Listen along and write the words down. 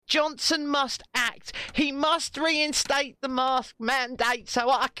Johnson must act. He must reinstate the mask mandate so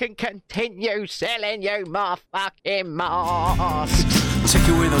I can continue selling you my fucking masks. Take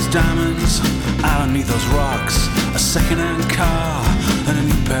away those diamonds, I don't need those rocks. A second-hand car and a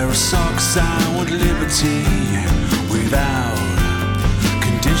new pair of socks. I want liberty without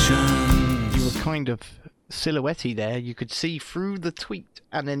conditions. You were kind of silhouette-y there. You could see through the tweet,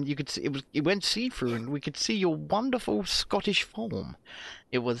 and then you could see it went see-through, and we could see your wonderful Scottish form.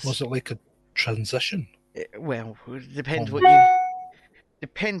 Was it like a transition? Well, it depends what you.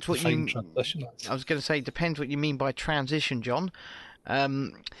 Depends what Define you. transition. I was going to say depends what you mean by transition, John.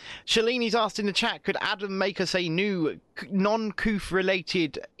 Shalini's asked in the chat, could Adam make us a new non-Coof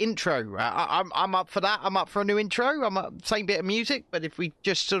related intro? I'm up for that. I'm up for a new intro. I'm up, same bit of music, but if we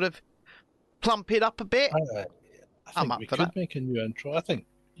just sort of plump it up a bit, I think we could make a new intro. I think,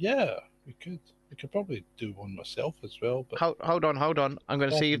 yeah, we could. We could probably do one myself as well. But hold on. I'm going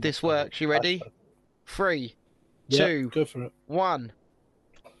to see if this works. You ready? 3, 2, go for it. 1.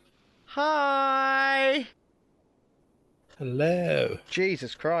 Hi. Hello.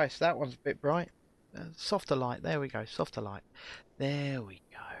 Jesus Christ, that one's a bit bright. Softer light. There we go. Softer light. There we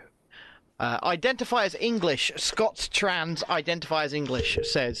go. Identify as English. Scots trans identify as English,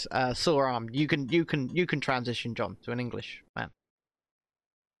 says Sore Arm. You can transition, John, to an English man.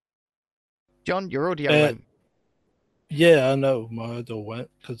 John, your audio went. Yeah, I know my audio went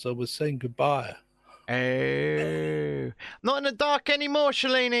because I was saying goodbye. Oh, not in the dark anymore,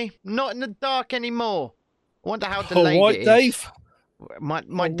 Shalini. Not in the dark anymore. I wonder how delayed all right, it is. Dave.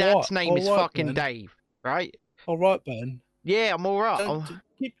 My dad's name is fucking Dave, right? All right, Ben. Yeah, I'm all right.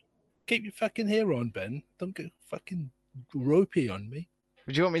 Keep your fucking hair on, Ben. Don't get fucking ropey on me.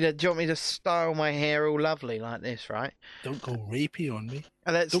 Do you want me to style my hair all lovely like this, right? Don't go rapey on me.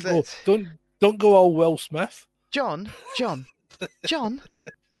 Don't go all Will Smith. John.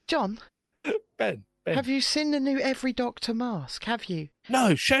 Ben. Have you seen the new Every Doctor mask? Have you?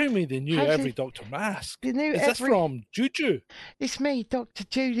 No, show me the new Every Doctor mask. The new is this from Juju? It's me, Dr.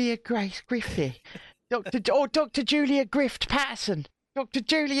 Julia Grace Griffey. Dr. Julia Grift Patterson. Dr.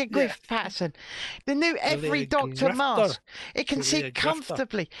 Julia Grift Patterson. The new Every Doctor mask. It can sit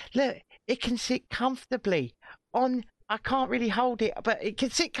comfortably. Look, it can sit comfortably on. I can't really hold it, but it can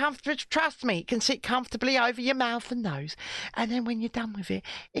sit comfortably. Trust me, it can sit comfortably over your mouth and nose. And then when you're done with it,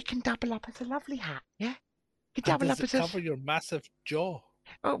 it can double up as a lovely hat. Yeah, it can double up as cover your massive jaw.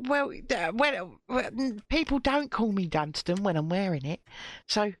 Well, people don't call me Dunstan when I'm wearing it,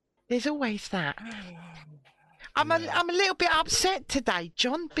 so there's always that. I'm a little bit upset today,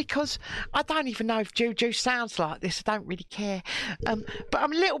 John, because I don't even know if Juju sounds like this. I don't really care, but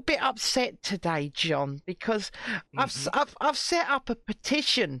I'm a little bit upset today, John, because I've set up a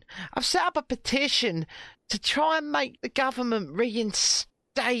petition. I've set up a petition to try and make the government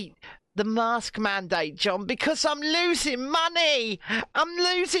reinstate the mask mandate, John, because I'm losing money. I'm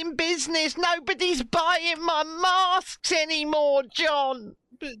losing business. Nobody's buying my masks anymore, John.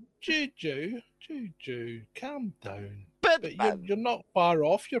 But Juju, calm down. But you're not far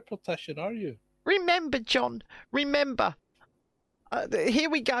off your petition, are you? Remember, John, remember. Here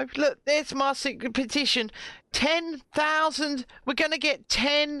we go. Look, there's my petition. 10,000. We're going to get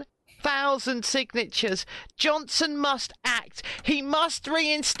 10,000 signatures. Johnson must act. He must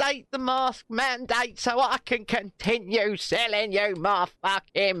reinstate the mask mandate so I can continue selling you my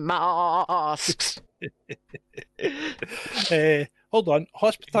fucking masks. Hold on.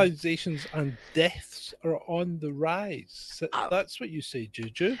 Hospitalizations and deaths are on the rise. That's what you say,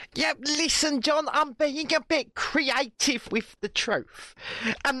 Juju. Yeah, listen, John, I'm being a bit creative with the truth.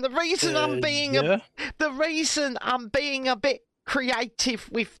 And the reason I'm being a bit creative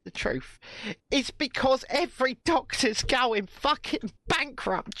with the truth is because every doctor's going fucking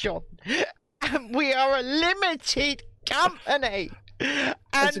bankrupt, John. And we are a limited company.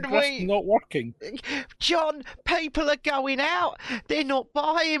 And we not working. John, people are going out. They're not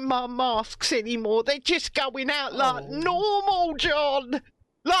buying my masks anymore. They're just going out like normal, John.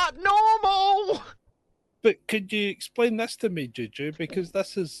 Like normal. But could you explain this to me, Juju? Because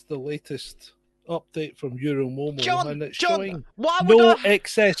this is the latest update from Euromomo, and it's showing no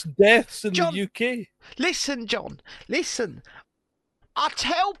excess deaths in the UK. Listen, John, listen. I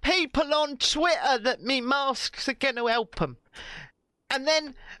tell people on Twitter that me masks are going to help them. And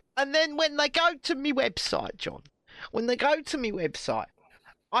then when they go to my website, John,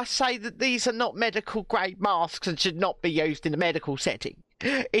 I say that these are not medical grade masks and should not be used in a medical setting.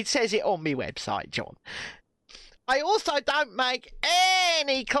 It says it on my website, John. I also don't make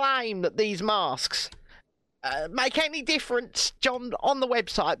any claim that these masks make any difference, John, on the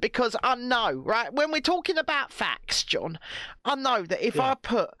website, because I know, right, when we're talking about facts, John, I know that if I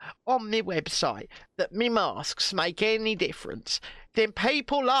put on my website that me masks make any difference, then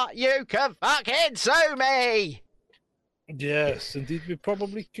people like you can fucking sue me. Yes, indeed, we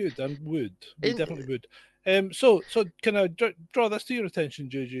probably could and would. We definitely would. So can I draw this to your attention,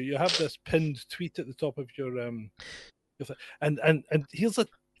 Juju? You have this pinned tweet at the top of your and here's a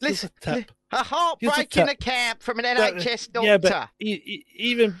tip. A heartbreaking account from an NHS doctor. Yeah, but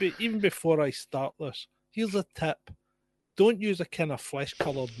even before I start this, here's a tip. Don't use a kind of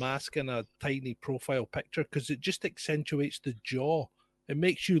flesh-coloured mask in a tiny profile picture because it just accentuates the jaw. It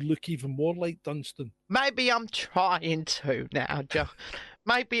makes you look even more like Dunstan. Maybe I'm trying to now, Joe.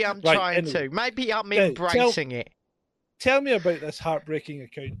 Maybe I'm trying to. Maybe I'm embracing it. Tell me about this heartbreaking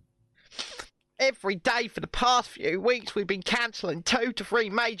account. Every day for the past few weeks, we've been cancelling 2 to 3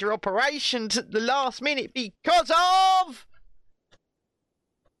 major operations at the last minute because of...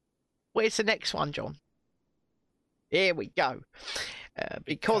 Where's the next one, John? Here we go.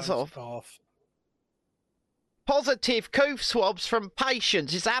 Because of... Positive coof swabs from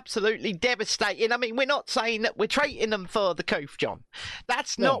patients is absolutely devastating. I mean, we're not saying that we're treating them for the coof, John.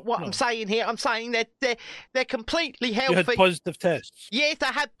 That's not what I'm saying here. I'm saying that they're completely healthy. You had positive tests. Yes, they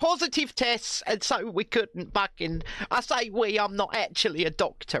had positive tests, and so we couldn't fucking... I say we, I'm not actually a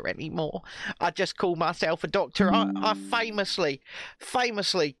doctor anymore. I just call myself a doctor. I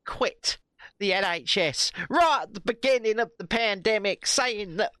famously quit the NHS right at the beginning of the pandemic,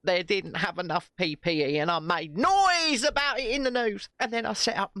 saying that they didn't have enough PPE, and I made noise about it in the news. And then I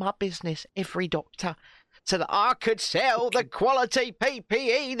set up my business, Every Doctor, so that I could sell the quality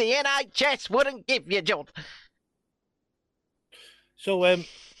PPE the NHS wouldn't give you, John. So,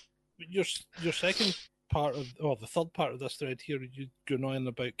 your second part of, or the third part of this thread here, you're on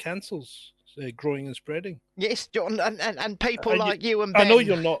about cancers growing and spreading. Yes, John, and people like you and Ben. I know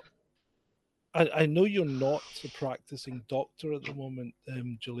you're not. I know you're not a practicing doctor at the moment,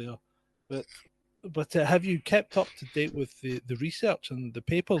 Julia, but have you kept up to date with the research and the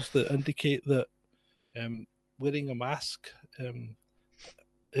papers that indicate that wearing a mask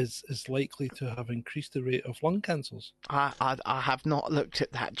is likely to have increased the rate of lung cancers? I have not looked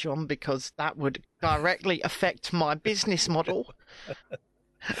at that, John, because that would directly affect my business model.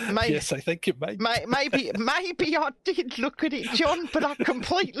 Yes, I think it might. Maybe I did look at it, John, but I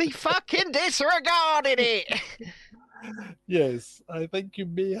completely fucking disregarded it. Yes, I think you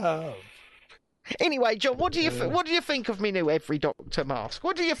may have. Anyway, John, what do you think of me new Every Doctor mask?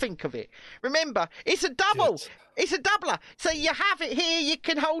 What do you think of it? Remember, it's a double. Yes. It's a doubler. So you have it here, you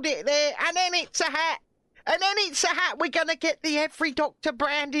can hold it there, and then it's a hat. And then it's a hat. We're going to get the Every Doctor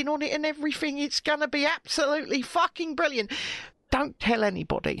branding on it and everything. It's going to be absolutely fucking brilliant. Don't tell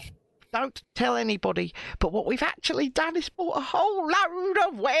anybody. Don't tell anybody. But what we've actually done is bought a whole load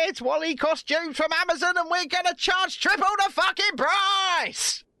of Where's Wally costumes from Amazon, and we're going to charge triple the fucking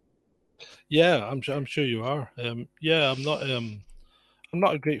price. Yeah, I'm sure you are. Yeah, I'm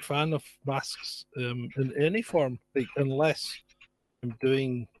not a great fan of masks in any form, like, unless I'm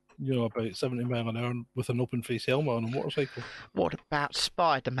doing, about 70 miles an hour with an open face helmet on a motorcycle. What about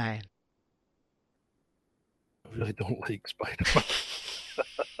Spider-Man? I really don't like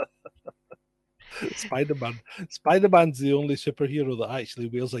Spider-Man. Spider-Man's the only superhero that actually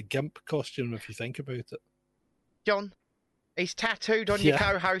wears a gimp costume, if you think about it. John, he's tattooed on your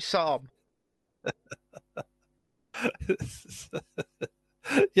co-host's arm.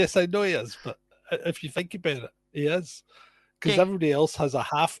 Yes, I know he is, but if you think about it, he is. Because everybody else has a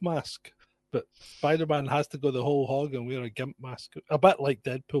half mask, but Spider-Man has to go the whole hog and wear a gimp mask. A bit like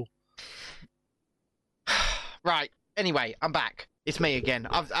Deadpool. Right. Anyway, I'm back. It's me again.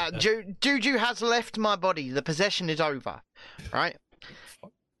 Juju has left my body. The possession is over. Right?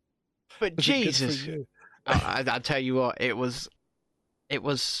 But was Jesus. I tell you what, it was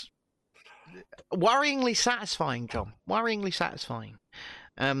worryingly satisfying, John. Worryingly satisfying.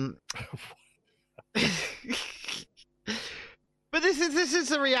 But this is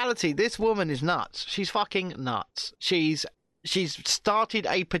the reality. This woman is nuts. She's fucking nuts. She's started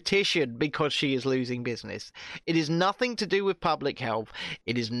a petition because she is losing business. It is nothing to do with public health.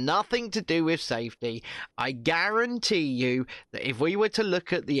 It is nothing to do with safety. I guarantee you that if we were to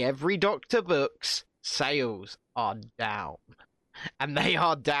look at the Every Doctor books, sales are down. And they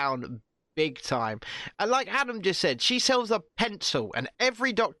are down big time. And like Adam just said, she sells a pencil, an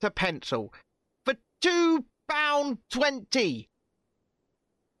Every Doctor pencil, for £2.20.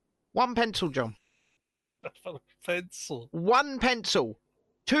 One pencil, John. Pencil. One pencil.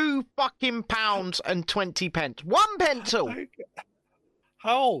 £2.20. One pencil.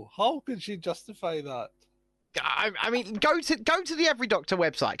 How could she justify that? I mean, go to the Every Doctor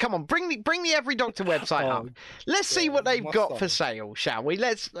website. Come on, bring the Every Doctor website up. Let's see what they've got for sale, shall we?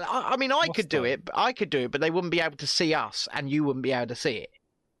 I mean, I could do it, but they wouldn't be able to see us, and you wouldn't be able to see it.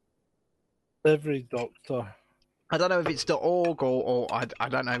 Every Doctor. I don't know if it's .org or I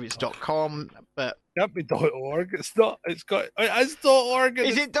don't know if it's .com, but It can't be .org. It's not. It's .org.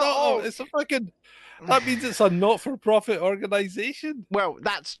 Is it .org? It's a fucking. That means it's a not-for-profit organisation. Well,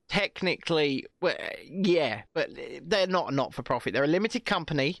 that's technically, yeah, but they're not a not-for-profit. They're a limited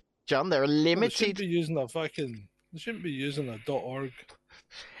company, John. They're a limited. They shouldn't be using a fucking. They shouldn't be using a .org.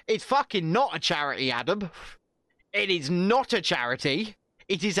 It's fucking not a charity, Adam. It is not a charity.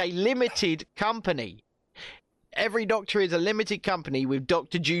 It is a limited company. Every Doctor is a limited company with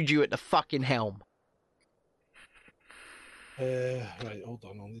Dr. Juju at the fucking helm. Right, hold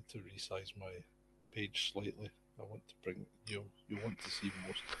on. I'll need to resize my page slightly. I want to bring you want to see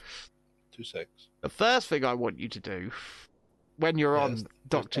most. 2 secs. The first thing I want you to do when you're on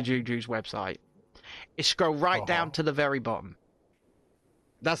Dr. Juju's website is scroll right down to the very bottom.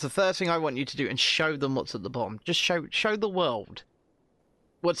 That's the first thing I want you to do, and show them what's at the bottom. Just show the world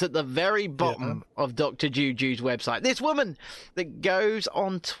what's at the very bottom of Dr. Juju's website. This woman that goes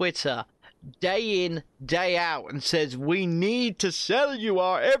on Twitter day in, day out and says, we need to sell you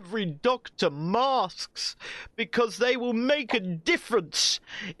our Every Doctor masks because they will make a difference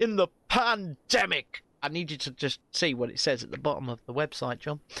in the pandemic. I need you to just see what it says at the bottom of the website,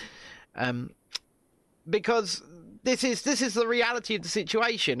 John. Because this is the reality of the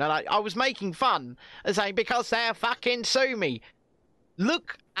situation. And I was making fun and saying, because they'll fucking sue me.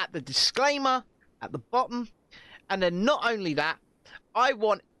 Look at the disclaimer at the bottom. And then not only that, I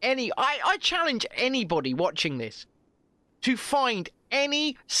challenge anybody watching this to find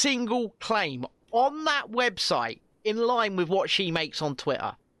any single claim on that website in line with what she makes on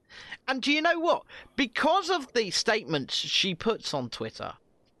Twitter. And do you know what? Because of the statements she puts on Twitter,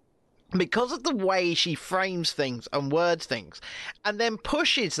 because of the way she frames things and words things, and then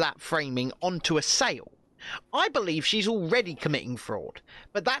pushes that framing onto a sale, I believe she's already committing fraud.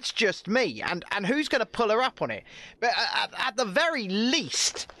 But that's just me. And who's going to pull her up on it? But at the very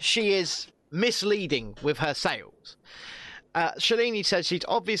least, she is misleading with her sales. Shalini says she's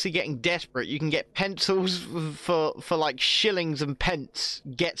obviously getting desperate. You can get pencils for like shillings and pence.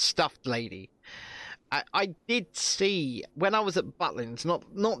 Get stuffed, lady. I did see, when I was at Butlins,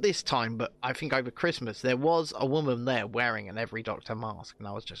 not this time, but I think over Christmas, there was a woman there wearing an Every Doctor mask. And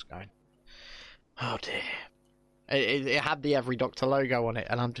I was just going, oh dear. It had the Every Doctor logo on it,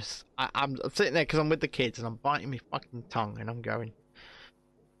 and I'm sitting there because I'm with the kids, and I'm biting my fucking tongue, and I'm going,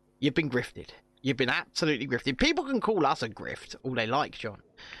 you've been grifted. You've been absolutely grifted. People can call us a grift all they like, John.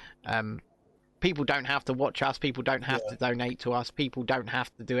 People don't have to watch us. People don't have to donate to us. People don't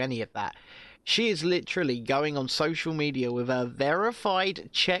have to do any of that. She is literally going on social media with a verified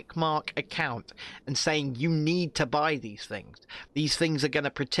checkmark account and saying you need to buy these things. These things are going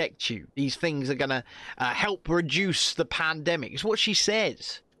to protect you. These things are going to help reduce the pandemic. It's what she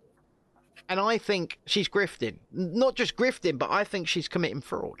says. And I think she's grifting. Not just grifting, but I think she's committing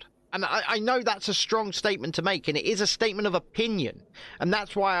fraud. And I know that's a strong statement to make, and it is a statement of opinion. And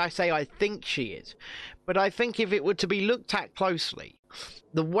that's why I say I think she is. But I think if it were to be looked at closely,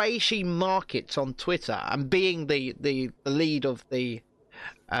 the way she markets on Twitter and being the lead of the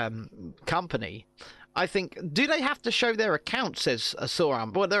company, I think, do they have to show their account, says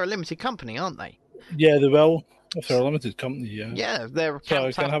Soran? Well, they're a limited company, aren't they? Yeah, they will. If they're a limited company, yeah. Yeah, they're so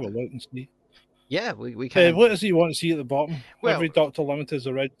I can have a look and see. Yeah, we can. What does he want to see at the bottom? Well, Every Doctor Limited is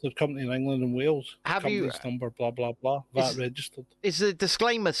a registered company in England and Wales. Have Company's number, blah, blah, blah. VAT registered. Is the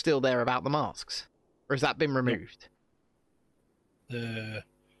disclaimer still there about the masks? Or has that been removed?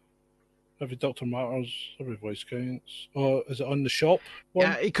 Every Doctor matters. Every voice counts. Or is it on the shop one?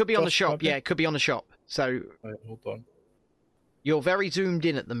 Yeah, it could be on the shop. Maybe? Yeah, it could be on the shop. So right, hold on. You're very zoomed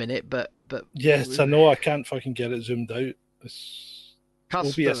in at the minute, but yes, I know I can't fucking get it zoomed out.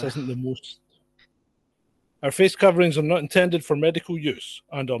 OBS isn't the most. Our face coverings are not intended for medical use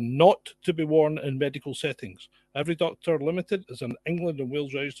and are not to be worn in medical settings. Every Doctor Limited is an England and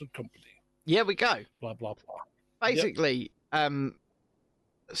Wales registered company. Yeah, we go. Blah, blah, blah. Basically,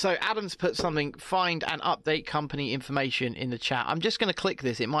 so Adam's put something, find and update company information in the chat. I'm just going to click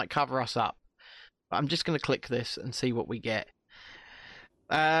this. It might cover us up. But I'm just going to click this and see what we get.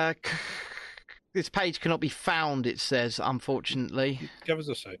 This page cannot be found, it says, unfortunately. Give us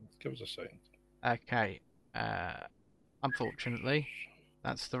a second. Give us a second. Okay. Unfortunately,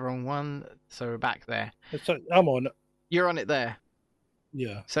 that's the wrong one. So we're back there. I'm on it. You're on it there.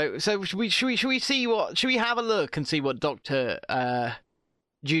 Yeah. So should we see what? Should we have a look and see what Dr.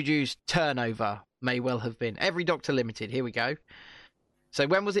 Juju's turnover May well have been. Every Doctor Limited. Here we go. So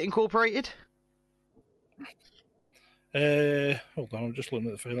when was it incorporated? Hold on, I'm just looking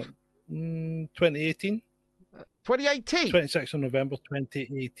at the file. 2018. 2018. 26th of November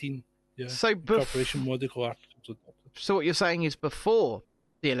 2018. Yeah. So Corporation Medical Articles of Doctor. So what you're saying is before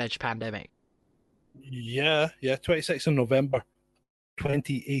the alleged pandemic? Yeah. 26th of November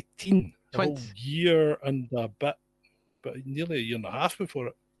 2018. A whole year and a bit, but nearly a year and a half before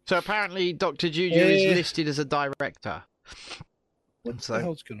it. So apparently Dr. Juju is listed as a director. What the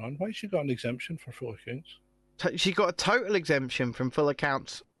hell's going on? Why has she got an exemption for full accounts? She got a total exemption from full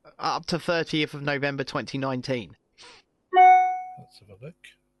accounts up to 30th of November 2019. Let's have a look.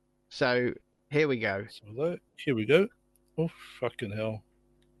 So here we go. Let's have a look. Here we go. Oh, fucking hell.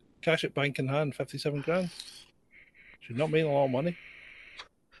 Cash at bank in hand, 57 grand. She's not making a lot of money.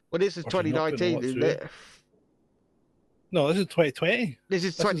 Well, this is 2019, isn't it? No, this is 2020. This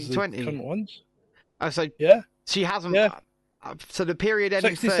is 2020. Is the current ones. So yeah. She hasn't. Yeah. So the period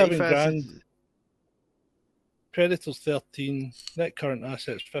ending 67 31st. Grand. Creditors 13. Net current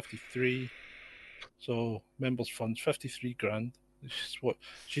assets 53. So members funds 53 grand. This is what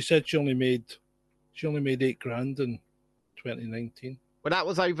she said. She only made 8 grand in 2019. Well, that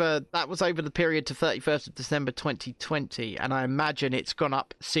was over the period to 31st of December 2020, and I imagine it's gone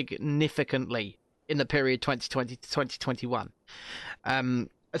up significantly in the period 2020 to 2021.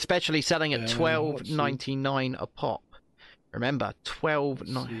 Especially selling at $12.99 a pop. Remember,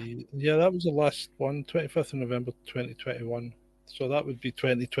 $12.99. Yeah, that was the last one, 25th of November 2021. So that would be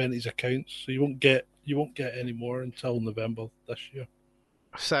 2020's accounts. So you won't get any more until November this year.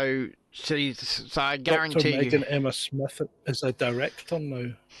 So I guarantee Dr. Megan Emma Smith is a director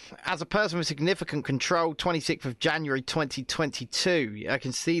now. As a person with significant control, 26th of January 2022. I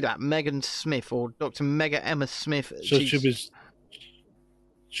can see that. Megan Smith, or Dr. Megan Emma Smith. So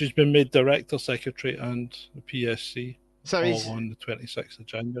she's been made director, secretary, and the PSC. So all on the 26th of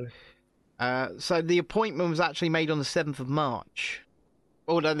January. So the appointment was actually made on the 7th of March.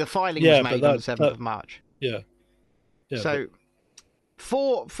 Although the filing was made on the 7th of March. Yeah. So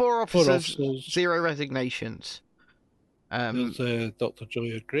four officers, 0 resignations. There's Dr.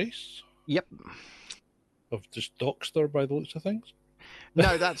 Julia Grace. Yep. Of just Dockster by the looks of things.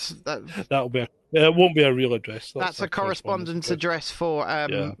 No, that'll be it won't be a real address. That's a correspondence address for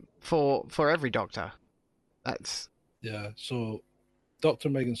every doctor. That's so Dr.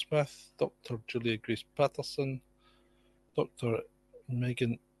 Megan Smith, Dr. Julia Grace Patterson, Dr.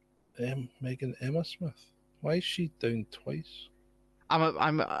 Megan Emma Smith. Why is she down twice?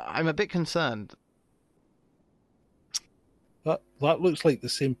 I'm a bit concerned. That looks like the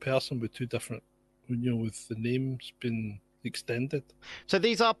same person with two different, with the names been extended. So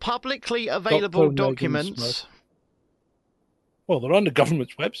these are publicly available documents. Well, they're on the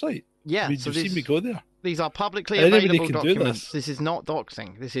government's website. Yeah, you've seen me go there. These are publicly available documents. This is not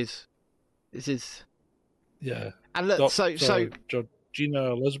doxing. This is. Yeah. And look, so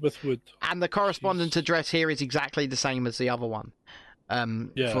Georgina Elizabeth Wood. And the correspondence address here is exactly the same as the other one.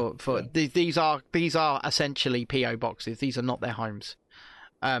 These are essentially PO boxes. These are not their homes.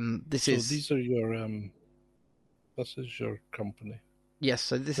 These are your this is your company. Yes,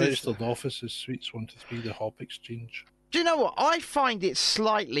 so this registered office is Suites 1 to 3, the Hop Exchange. Do you know what? I find it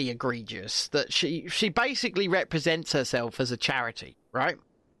slightly egregious that she basically represents herself as a charity, right?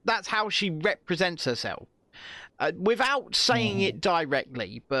 That's how she represents herself. Without saying it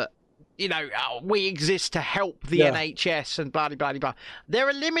directly, but, we exist to help the NHS and blah, blah, blah, blah. They're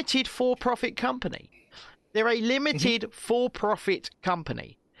a limited for-profit company. They're a limited for-profit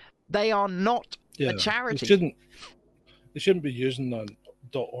company. They are not a charity. They shouldn't be using that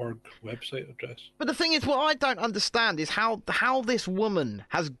 .org website address. But the thing is, what I don't understand is how this woman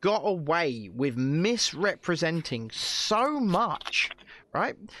has got away with misrepresenting so much,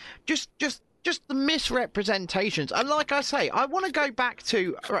 right? Just the misrepresentations. And like I say, I want to go back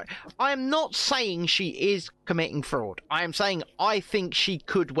to, right, I am not saying she is committing fraud. I am saying I think she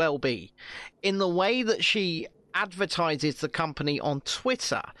could well be, in the way that she advertises the company on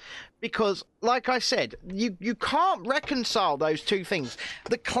Twitter. Because, like I said, you can't reconcile those two things.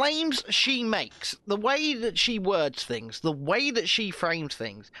 The claims she makes, the way that she words things, the way that she frames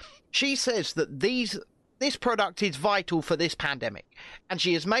things. She says that this product is vital for this pandemic. And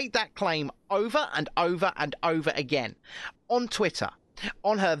she has made that claim over and over and over again on Twitter,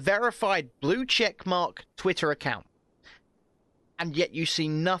 on her verified blue checkmark Twitter account. And yet you see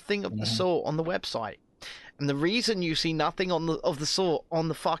nothing of the sort on the website. And the reason you see nothing of the sort on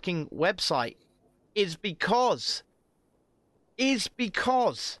the fucking website is because it's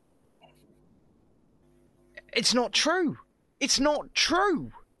not true. It's not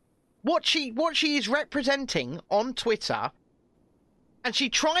true. what she is representing on Twitter, and she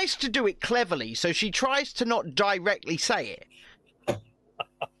tries to do it cleverly, so she tries to not directly say it.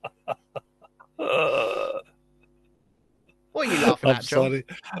 What are you laughing I'm at, John? sorry.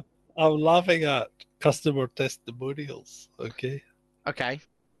 I'm laughing at customer testimonials. Okay. Okay.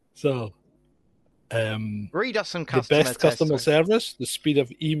 So, read us some the customer best customer testimony. service, the speed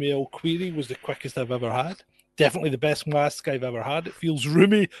of email query was the quickest I've ever had. Definitely the best mask I've ever had. It feels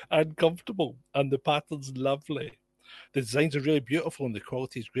roomy and comfortable, and the pattern's lovely. The designs are really beautiful and the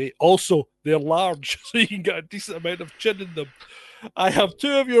quality is great. Also, they're large, so you can get a decent amount of chin in them. I have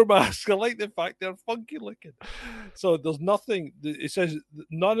 2 of your masks. I like the fact they're funky looking. So there's nothing. It says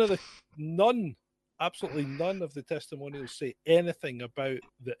absolutely none of the testimonials say anything about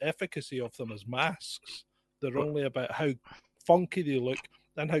the efficacy of them as masks. They're only about how funky they look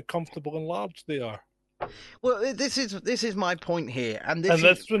and how comfortable and large they are. Well, this is my point here, and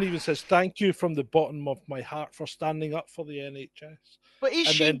that's when he even says, "Thank you from the bottom of my heart for standing up for the NHS." But is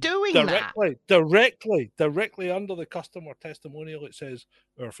And she then doing that? Directly under the customer testimonial, it says,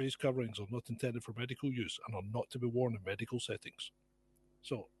 "Our face coverings are not intended for medical use and are not to be worn in medical settings."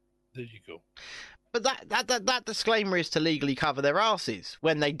 So there you go. But that disclaimer is to legally cover their asses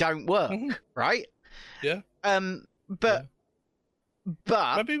when they don't work, right? Yeah. But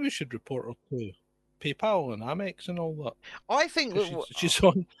maybe we should report her to PayPal and Amex and all that. I think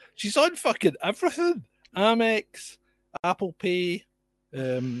she's on fucking everything. Amex, Apple Pay,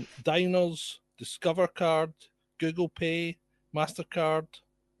 Diners, Discover Card, Google Pay, MasterCard,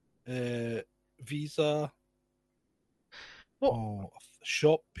 Visa,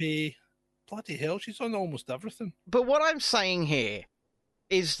 Shop Pay. Bloody hell, she's on almost everything. But what I'm saying here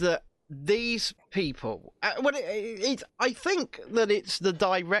is that these people, I think that it's the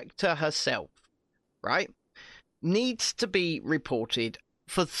director herself, right, needs to be reported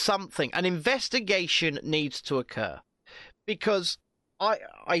for something. An investigation needs to occur, because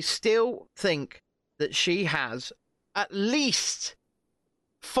I still think that she has at least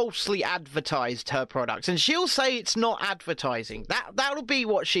falsely advertised her products, and she'll say it's not advertising. That'll be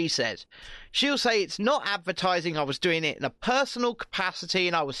what she says. She'll say it's not advertising. I was doing it in a personal capacity,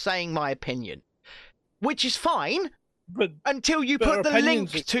 and I was saying my opinion, which is fine, but until you put the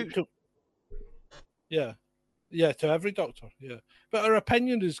link to. Yeah, to every doctor. Yeah, but her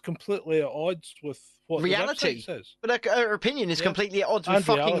opinion is completely at odds with what reality the website says. But her opinion is completely at odds with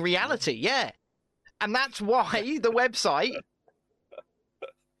fucking reality. Yeah, and that's why the website.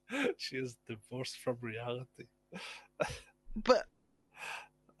 She is divorced from reality. But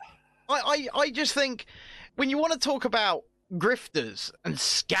I just think when you want to talk about grifters and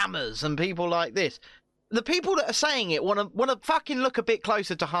scammers and people like this, the people that are saying it want to fucking look a bit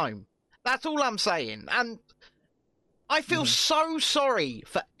closer to home. That's all I'm saying. And I feel so sorry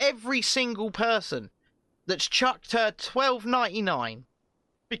for every single person that's chucked her $12.99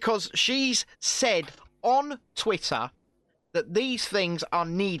 because she's said on Twitter that these things are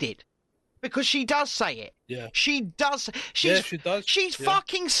needed, because she does say it. Yeah. She does. She does. She's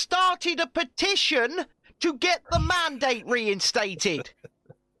fucking started a petition to get the mandate reinstated.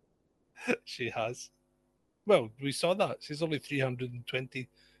 She has. Well, we saw that. She's only 320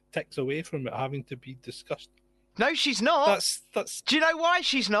 ticks away from it having to be discussed. No, she's not. That's. Do you know why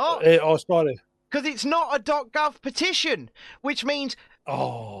she's not? Oh, sorry. Because it's not a .gov petition, which means.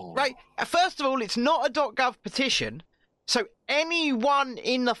 Oh. Right. First of all, it's not a .gov petition. So anyone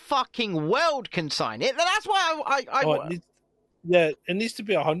in the fucking world can sign it. That's why it needs to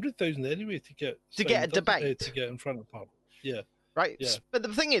be 100,000 anyway to get a debate to get in front of Parliament. Yeah, right. Yeah. But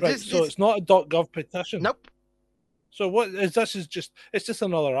the thing is, it's not a .gov petition. Nope. So what is this? Is just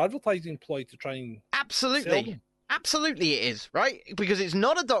another advertising ploy to try and Absolutely it is, right? Because it's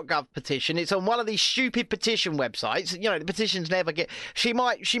not a .gov petition. It's on one of these stupid petition websites. You know, the petitions never get... She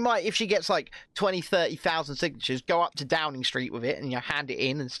might, if she gets like 20, 30,000 signatures, go up to Downing Street with it and hand it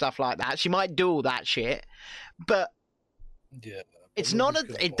in and stuff like that. She might do all that shit. But yeah, it's not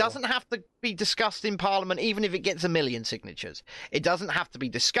it doesn't have to be discussed in Parliament, even if it gets 1 million signatures. It doesn't have to be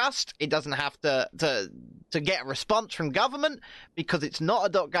discussed. It doesn't have to get a response from government, because it's not a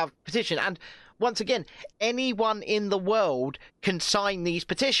 .gov petition. And once again, anyone in the world can sign these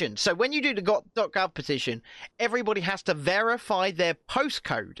petitions. So when you do the .gov petition, everybody has to verify their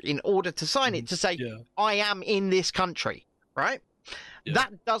postcode in order to sign it, to say, I am in this country, right? Yeah.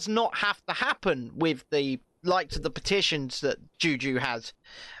 That does not have to happen with the likes of the petitions that Juju has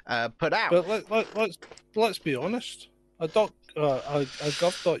put out. But let's be honest. A gov.uk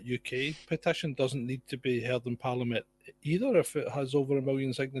petition doesn't need to be held in Parliament either if it has over 1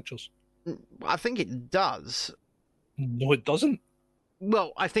 million signatures. I think it does. No, it doesn't.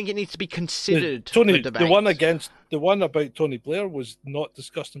 Well, I think it needs to be considered Tony, for debate. the one about Tony Blair was not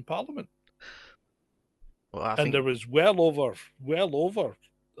discussed in Parliament, Well, I and think, there was well over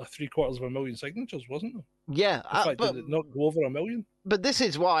 750,000 signatures, wasn't there? yeah, In fact, did it not go over 1 million? but this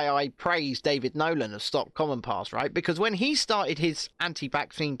is why I praise David Nolan of Stop Common Pass, right? Because when he started his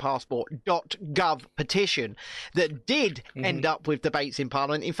anti-vaccine passport.gov petition that did end up with debates in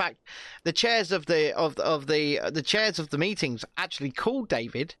Parliament, in fact, the chairs of the chairs of the meetings actually called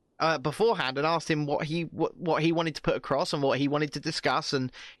David beforehand and asked him what he wanted to put across and what he wanted to discuss,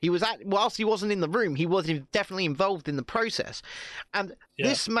 and he was whilst he wasn't in the room, he was definitely involved in the process, and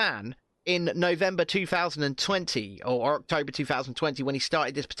this man, in November 2020 or October 2020, when he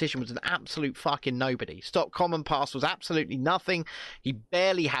started this petition, was an absolute fucking nobody. Stop Common Pass was absolutely nothing. He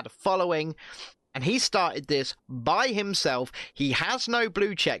barely had a following. And he started this by himself. He has no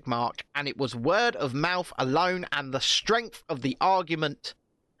blue check mark. And it was word of mouth alone and the strength of the argument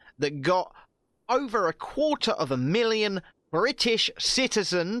that got over 250,000 British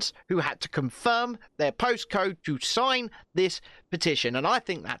citizens who had to confirm their postcode to sign this petition. And I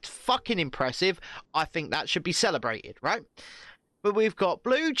think that's fucking impressive. I think that should be celebrated, right? But we've got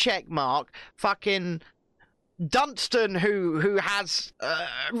blue check mark fucking Dunstan who has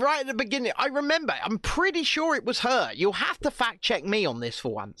right at the beginning, I remember, I'm pretty sure it was her. You'll have to fact check me on this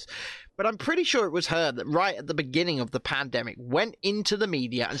for once. But I'm pretty sure it was her that right at the beginning of the pandemic went into the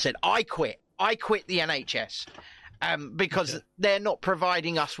media and said, I quit the NHS. Because they're not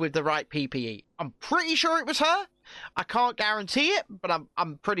providing us with the right PPE. I'm pretty sure it was her. I can't guarantee it, but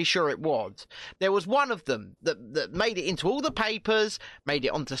I'm pretty sure it was. There was one of them that made it into all the papers, made it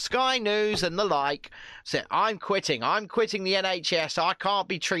onto Sky News and the like, said, I'm quitting the NHS, I can't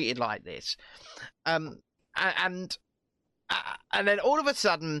be treated like this. And then all of a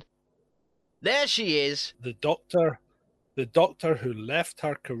sudden, there she is. The doctor who left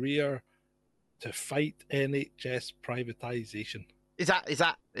her career to fight NHS privatisation. Is that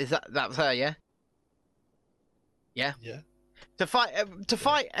was her? Yeah. Yeah. Yeah. To fight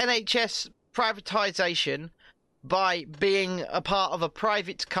NHS privatisation by being a part of a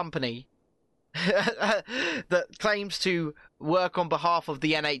private company that claims to work on behalf of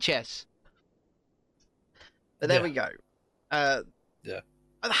the NHS. But there we go. Yeah.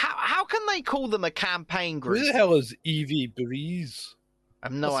 How can they call them a campaign group? Who the hell is Evie Breeze? I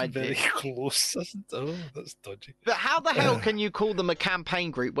have no idea. Very close. Oh, that's dodgy. But how the hell can you call them a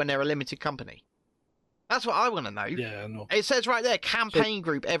campaign group when they're a limited company? That's what I want to know. Yeah, I know. It says right there, campaign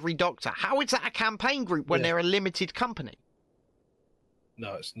group, every doctor. How is that a campaign group when they're a limited company?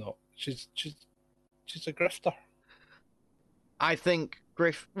 No, it's not. She's a grifter. I think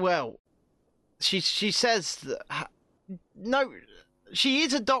well, she says that, no, she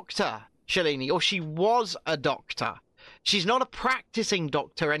is a doctor, Shalini, or she was a doctor. She's not a practicing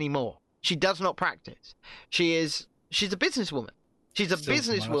doctor anymore. She does not practice. She's a businesswoman. She's a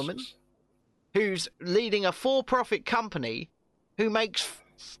businesswoman who's leading a for-profit company who makes,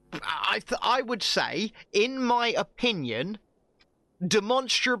 I would say, in my opinion,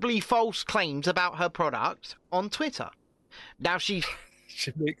 demonstrably false claims about her product on Twitter. Now she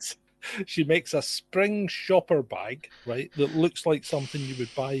makes a spring shopper bag, right, that looks like something you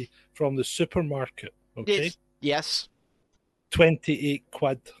would buy from the supermarket. Okay. Yes. 28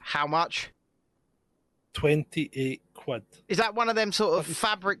 quid. How much? 28 quid. Is that one of them sort of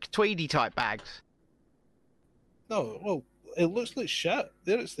fabric tweedy type bags? No, well, it looks like shit.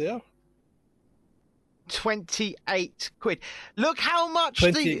 It's there. 28 quid. Look how much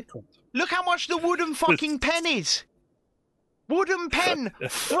look how much the wooden fucking pen is. Wooden pen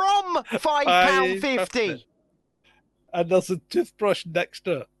from £5.50. And there's a toothbrush next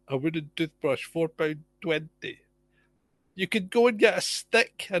to it. A wooden toothbrush, £4.20. You could go and get a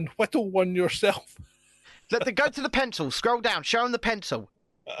stick and whittle one yourself. Go to the pencil. Scroll down. Show them the pencil.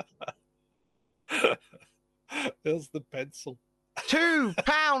 There's the pencil.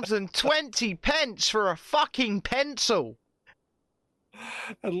 £2.20 for a fucking pencil.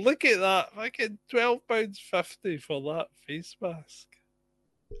 And look at that. Fucking £12.50 for that face mask.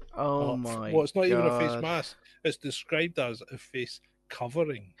 Oh my! Well, it's not even a face mask. It's described as a face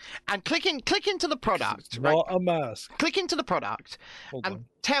covering. And click into the product. It's not a mask. Click into the product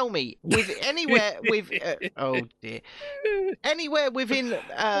tell me oh dear, anywhere within.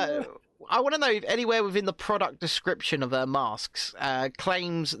 I want to know if anywhere within the product description of her masks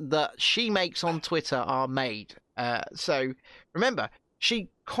claims that she makes on Twitter are made. So remember, she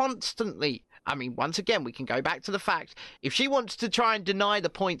constantly. I mean, once again, we can go back to the fact, if she wants to try and deny the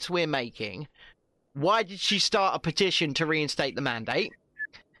points we're making, why did she start a petition to reinstate the mandate?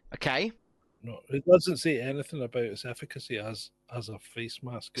 Okay. no. It doesn't say anything about its efficacy as a face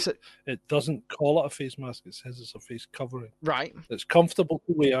mask. It doesn't call it a face mask. It says it's a face covering. Right. It's comfortable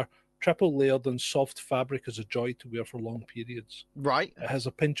to wear, triple layered and soft fabric is a joy to wear for long periods. Right. It has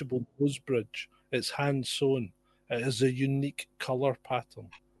a pinchable nose bridge. It's hand sewn. It has a unique color pattern.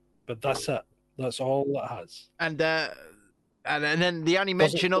 But that's it. That's all it has. And then the only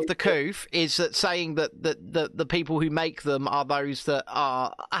mention of the coof is that saying that the people who make them are those that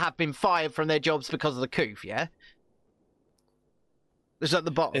have been fired from their jobs because of the coof, yeah? Is at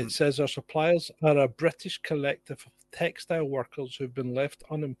the bottom. It says our suppliers are a British collective of textile workers who've been left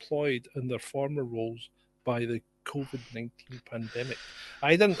unemployed in their former roles by the COVID-19 pandemic.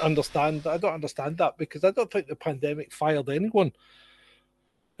 I don't understand that because I don't think the pandemic fired anyone.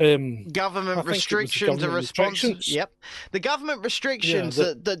 Government restrictions are responsible. Yep. The government restrictions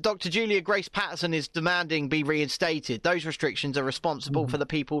that Dr. Julia Grace Patterson is demanding be reinstated, those restrictions are responsible for the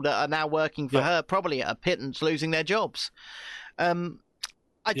people that are now working for her, probably at a pittance, losing their jobs. I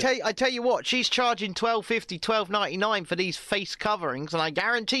tell you what, she's charging $12.50, $12.99 for these face coverings, and I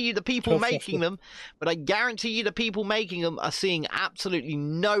guarantee you the people making them, are seeing absolutely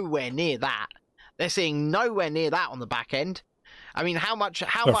nowhere near that. They're seeing nowhere near that on the back end. I mean, how much?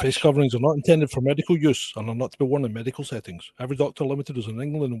 Face coverings are not intended for medical use and are not to be worn in medical settings. Every Doctor Limited is an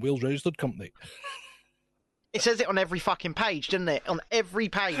England and Wales registered company. It says it on every fucking page, doesn't it? On every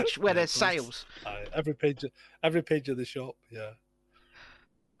page where there's sales. Every page of the shop, yeah.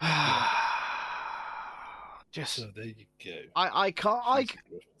 Just so there you go. I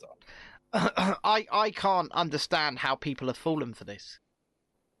can't understand how people have fallen for this.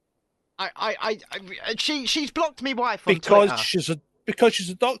 She's blocked me wife on Twitter. Because she's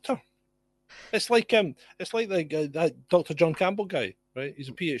a doctor. It's like that Dr. John Campbell guy, right? He's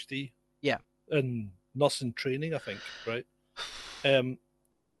a PhD. Yeah. In nursing training, I think, right?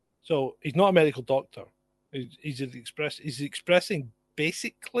 So he's not a medical doctor. He's expressing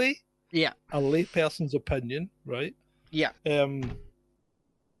basically a layperson's opinion, right? Yeah. In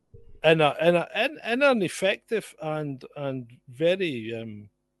an effective and very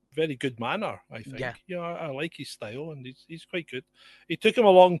very good manner, I think. Yeah, I like his style, and he's quite good. It took him a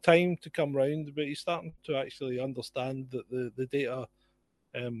long time to come round, but he's starting to actually understand that the data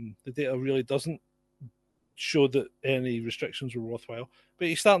really doesn't show that any restrictions were worthwhile. But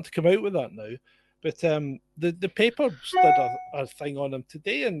he's starting to come out with that now. But the paper did a thing on him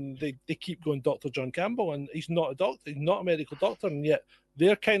today, and they keep going Dr. John Campbell, and he's not a doctor, he's not a medical doctor, and yet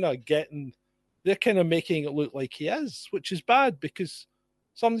they're kind of making it look like he is, which is bad because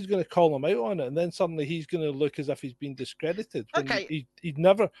somebody's going to call him out on it, and then suddenly he's going to look as if he's been discredited. Okay.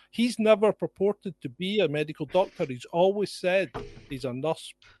 He's never purported to be a medical doctor. He's always said he's a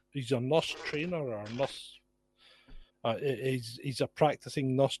nurse. He's a nurse trainer or a nurse. He's a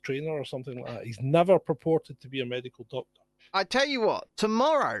practicing nurse trainer or something like that. He's never purported to be a medical doctor. I tell you what,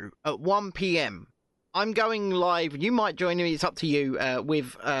 tomorrow at 1 p.m, I'm going live. You might join me. It's up to you.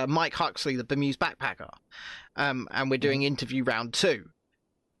 With Mike Huxley, the Bemused Backpacker, and we're doing interview round 2.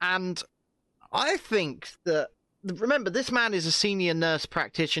 And I think that, remember, this man is a senior nurse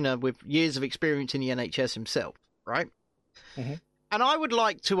practitioner with years of experience in the NHS himself, right? Mm-hmm. And I would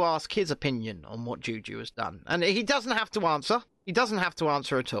like to ask his opinion on what Juju has done. And he doesn't have to answer. He doesn't have to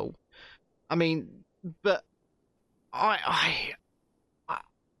answer at all. I mean, but I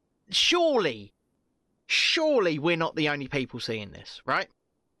surely we're not the only people seeing this, right?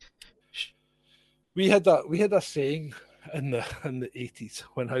 We had a saying in the 80s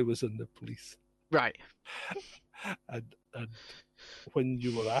when I was in the police, right? And when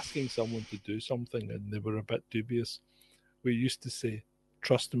you were asking someone to do something and they were a bit dubious, we used to say,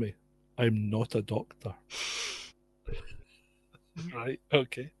 "Trust me, I'm not a doctor." Right?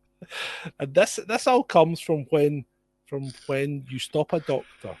 Okay. And this all comes from when you stop a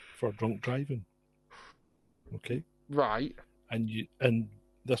doctor for drunk driving. Okay. Right. And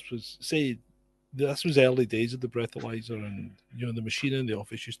this was early days of the breathalyzer, and the machine in the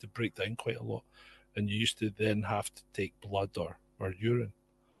office used to break down quite a lot, and you used to then have to take blood or urine.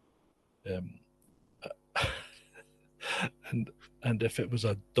 And if it was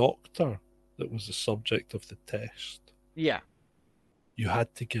a doctor that was the subject of the test, you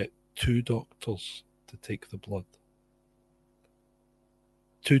had to get 2 doctors to take the blood.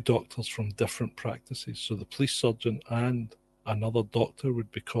 2 doctors from different practices. So the police surgeon and another doctor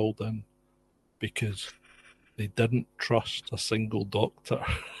would be called in because they didn't trust a single doctor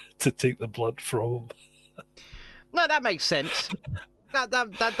to take the blood from them. No, that makes sense.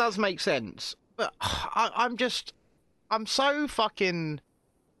 That does make sense. But I'm so fucking...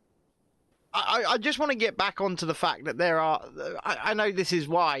 I just want to get back onto the fact that there are. I know this is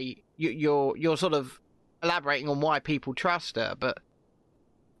why you're sort of elaborating on why people trust her, but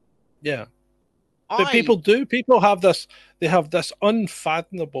yeah. But people do. People have this. They have this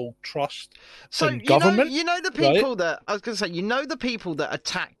unfathomable trust in government. You know the people that I was going to say. You know the people that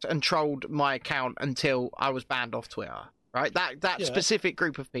attacked and trolled my account until I was banned off Twitter, right? That specific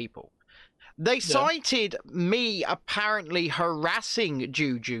group of people. They cited me apparently harassing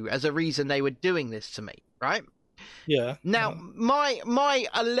Juju as a reason they were doing this to me, right? Yeah. Now, my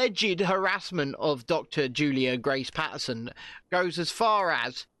alleged harassment of Dr. Julia Grace Patterson goes as far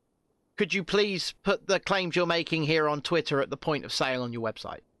as, could you please put the claims you're making here on Twitter at the point of sale on your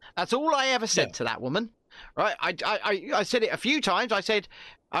website? That's all I ever said to that woman, right? I said it a few times. I said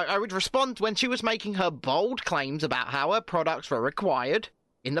I would respond when she was making her bold claims about how her products were required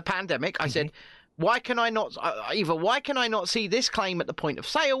in the pandemic. I said, why can I not see this claim at the point of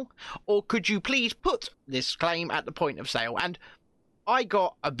sale, or could you please put this claim at the point of sale? And I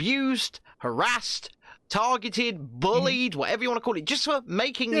got abused, harassed, targeted, bullied, whatever you want to call it, just for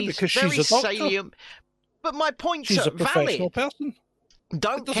making these very salient. But my points are valid. She's a professional person. It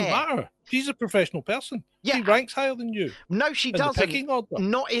doesn't matter. She's a professional person. Yeah. She ranks higher than you. No, she doesn't.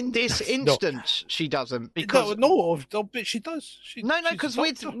 Not in this instance. She doesn't. Because but she does. No, because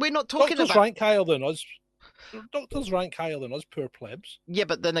we're not talking Doctors rank higher than us. Doctors rank higher than us, poor plebs. Yeah,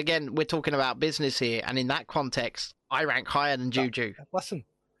 but then again, we're talking about business here, and in that context, I rank higher than Juju. Listen.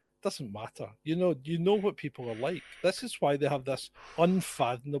 Doesn't matter. You know what people are like. This is why they have this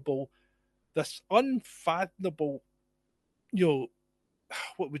unfathomable,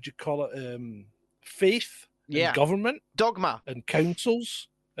 what would you call it? Faith in government, dogma, and councils,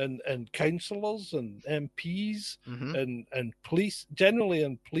 and councillors, and MPs, and police generally,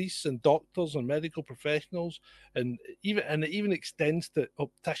 and police and doctors and medical professionals, and it even extends to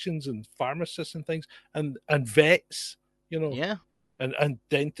opticians and pharmacists and things, and vets. And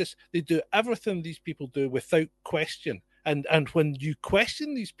dentists, they do everything these people do without question. And when you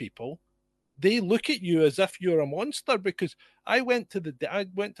question these people, they look at you as if you're a monster. Because I went to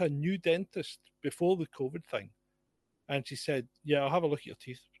a new dentist before the COVID thing, and she said, "Yeah, I'll have a look at your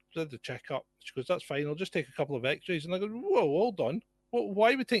teeth. Did the checkup." She goes, "That's fine. I'll just take a couple of X-rays." And I go, "Whoa, hold on.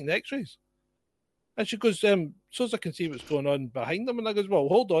 Why are we taking the X-rays?" And she goes, "So as I can see what's going on behind them." And I goes, "Well,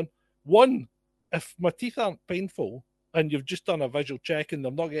 hold on. One, if my teeth aren't painful, and you've just done a visual check and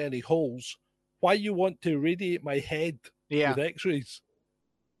they're not getting any holes, why you want to irradiate my head with X-rays?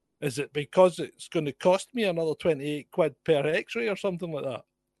 Is it because it's going to cost me another 28 quid per X-ray or something like that?"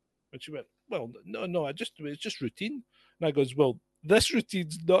 And she went, "Well, no, it's just routine." And I goes, "Well, this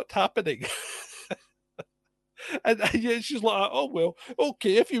routine's not happening." and she's like, "Oh, well,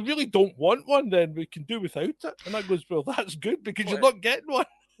 okay, if you really don't want one, then we can do without it." And I goes, "Well, that's good, because you're not getting one."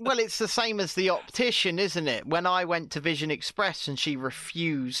 Well, it's the same as the optician, isn't it? When I went to Vision Express and she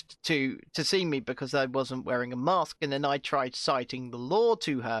refused to see me because I wasn't wearing a mask, and then I tried citing the law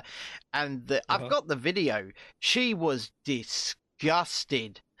to her, and I've got the video. She was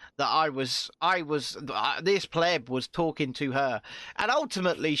disgusted that I was this pleb was talking to her, and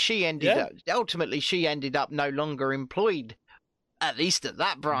ultimately she ended up no longer employed, at least at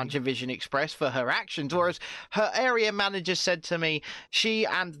that branch of Vision Express, for her actions. Whereas her area manager said to me, she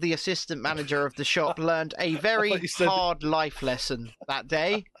and the assistant manager of the shop learned a very hard life lesson that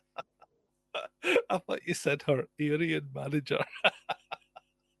day. I thought you said her area manager.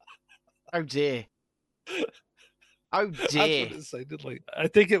 Oh dear. Oh dear. That's what it sounded like. I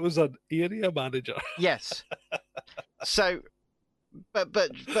think it was an area manager. Yes. So, but the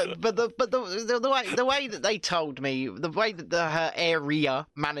way that they told me, the way that her area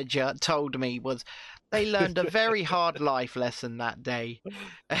manager told me was, they learned a very hard life lesson that day.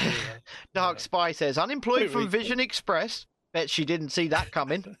 Dark Spy says, unemployed from Vision Express. Bet she didn't see that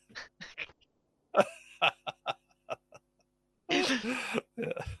coming.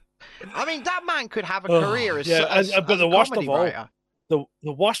 I mean, that man could have a career as the worst of all, writer. The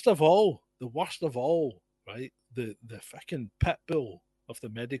worst of all, right? The fucking pit bull of the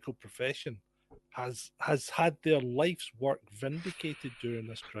medical profession has had their life's work vindicated during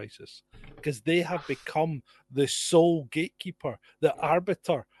this crisis, because they have become the sole gatekeeper, the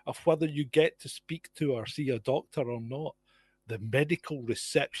arbiter of whether you get to speak to or see a doctor or not. The medical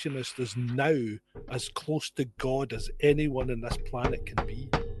receptionist is now as close to God as anyone on this planet can be.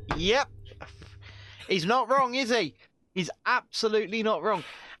 Yep. He's not wrong, is he? He's absolutely not wrong.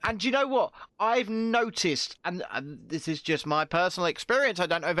 And you know what? I've noticed, and this is just my personal experience, I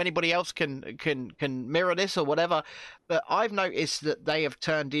don't know if anybody else can mirror this or whatever, but I've noticed that they have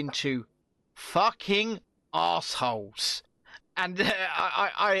turned into fucking assholes. And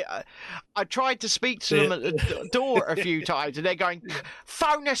I tried to speak to them at the door a few times, and they're going,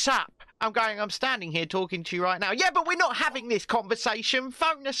 phone us up. I'm standing here talking to you right now. Yeah, but we're not having this conversation.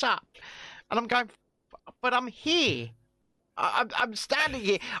 Phone us up. And I'm going, but I'm here. I'm standing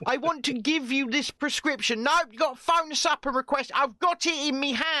here. I want to give you this prescription. No, you got to phone us up and request. I've got it in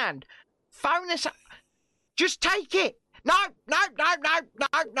me hand. Phone us up. Just take it. No.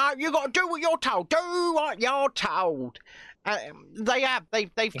 You got to do what you're told. Do what you're told. They have.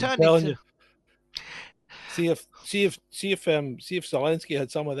 They've turned into. You. See if Zelensky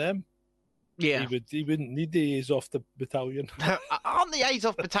had some of them. Yeah, he wouldn't need the Azov battalion. Aren't the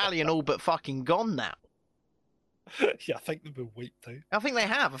Azov battalion all but fucking gone now? Yeah, I think they've been wiped out. I think they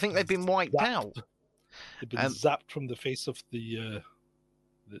have. I think they've been wiped out. They've been zapped from the face of the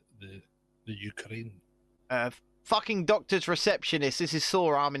Ukraine. Fucking doctor's receptionist. This is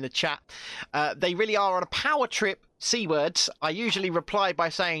Sore Arm in the chat. They really are on a power trip. C words. I usually reply by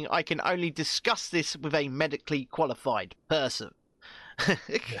saying I can only discuss this with a medically qualified person.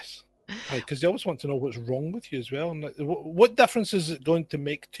 Yes. Because they always want to know what's wrong with you as well. And what difference is it going to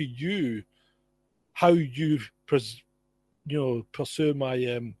make to you how you pursue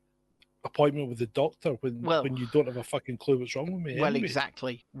my appointment with the doctor when you don't have a fucking clue what's wrong with me? Well, anyway?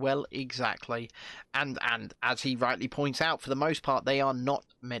 exactly. And as he rightly points out, for the most part, they are not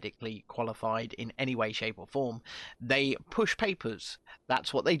medically qualified in any way, shape, or form. They push papers.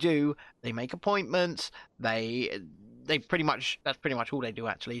 That's what they do. They make appointments. That's pretty much all they do,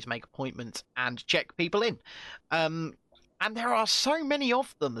 actually, is make appointments and check people in. And there are so many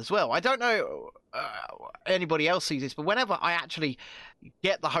of them as well. I don't know anybody else sees this, but whenever I actually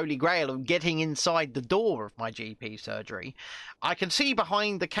get the holy grail of getting inside the door of my GP surgery, I can see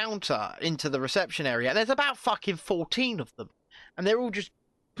behind the counter into the reception area, and there's about fucking 14 of them. And they're all just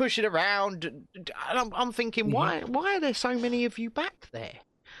pushing around. And I'm thinking, why are there so many of you back there?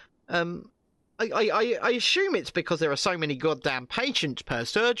 I assume it's because there are so many goddamn patients per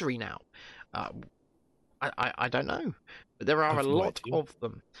surgery now. I don't know. But there are a lot of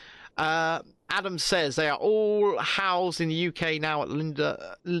them. Adam says they are all housed in the UK now at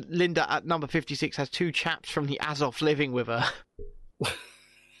Linda at number 56 has two chaps from the Azov living with her.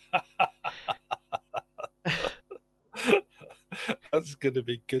 That's going to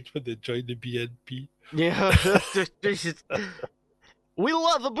be good when they join the BNP. Yeah. We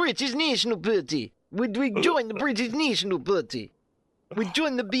love the British National Party. We join the British National Party. We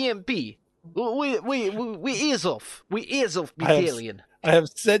join the BNP. We Azov. We Azov battalion. I have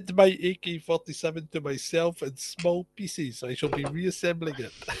sent my AK-47 to myself in small pieces. I shall be reassembling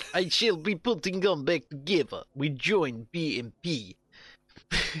it. I shall be putting them back together. We join BNP.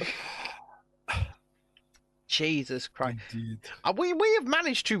 Jesus Christ. Indeed. We have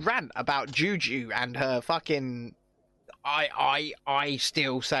managed to rant about Juju and her fucking... I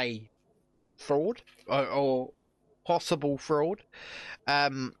still say fraud or possible fraud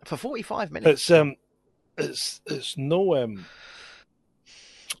for 45 minutes. It's no what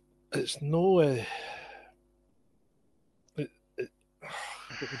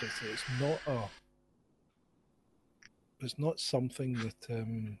would I say? It's not something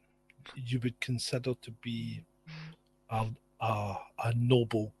that you would consider to be a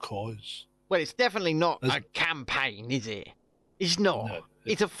noble cause. Well, it's definitely not a campaign, is it? It's not. No,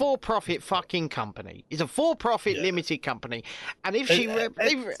 it's a for-profit fucking company. It's a for-profit limited company. And if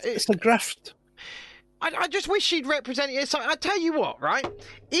it's a graft. I just wish she'd represent it. So I tell you what, right?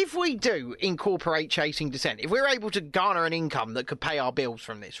 If we do incorporate Chasing Dissent, if we're able to garner an income that could pay our bills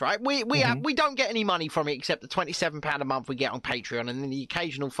from this, right? We don't get any money from it except the £27 a month we get on Patreon, and then the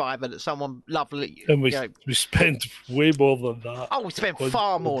occasional £5 that someone lovely. And we spend way more than that. Oh, we spend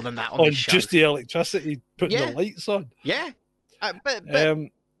far more than that on this show. Just the electricity, putting the lights on. Yeah, but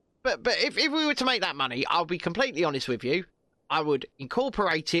if we were to make that money, I'll be completely honest with you. I would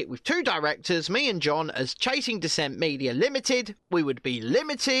incorporate it with two directors, me and John, as Chasing Dissent Media Limited. We would be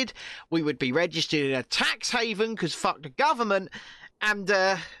limited. We would be registered in a tax haven because fuck the government. And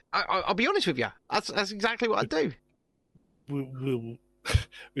I'll be honest with you, that's exactly what I'd do.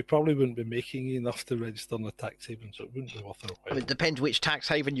 We probably wouldn't be making enough to register in a tax haven, so it wouldn't be worth our while. It depends which tax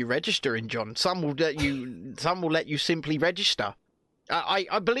haven you register in, John. Some will let you simply register.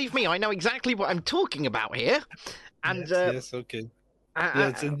 I believe me, I know exactly what I'm talking about here. And yes, okay.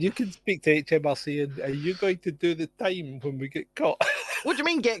 Yes, and you can speak to HMRC. And are you going to do the time when we get caught? What do you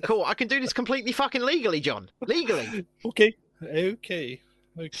mean get caught? I can do this completely fucking legally, John. Legally. Okay.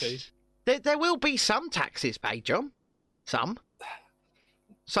 There will be some taxes paid, John. Some.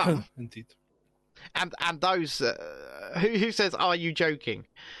 Indeed. And those who says, "Are you joking?"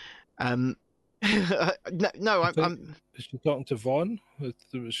 No, I think- I'm. Is she talking to Vaughn? It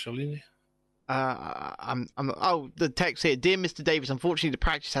was Shalini. The text here, dear Mr. Davis. Unfortunately, the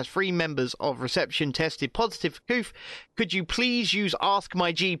practice has 3 members of reception tested positive for COOF. Could you please use Ask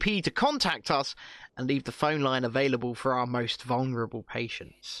My GP to contact us and leave the phone line available for our most vulnerable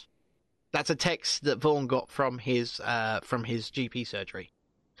patients? That's a text that Vaughan got from his GP surgery.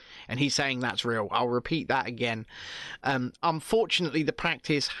 And he's saying that's real. I'll repeat that again. Unfortunately, the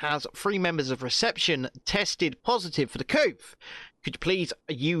practice has 3 members of reception tested positive for the COOF. Could you please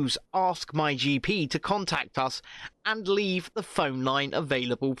use Ask My GP to contact us and leave the phone line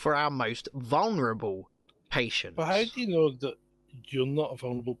available for our most vulnerable patients? But how do you know that you're not a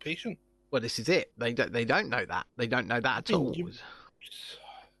vulnerable patient? Well, this is it. They don't know that. They don't know that at I mean, all.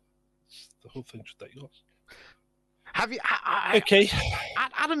 The whole thing's ridiculous. Have you? Okay.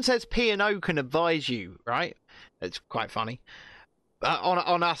 Adam says P&O can advise you, right? It's quite funny.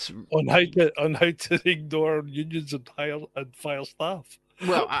 On us, on how to ignore unions and fire staff.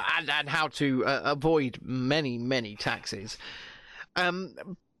 Well, and how to avoid many taxes.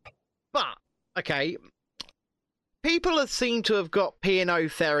 But okay, people seem to have got P&O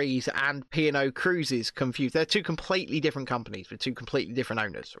Ferries and P&O Cruises confused. They're 2 completely different companies with 2 completely different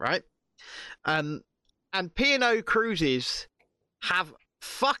owners, right? And P&O Cruises have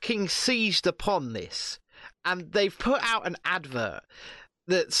fucking seized upon this, and they've put out an advert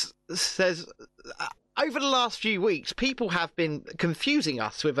that says, over the last few weeks, people have been confusing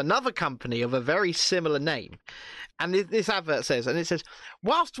us with another company of a very similar name. And this advert says,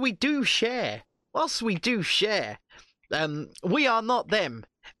 whilst we do share, we are not them.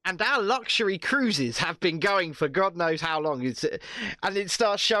 And our luxury cruises have been going for God knows how long. And it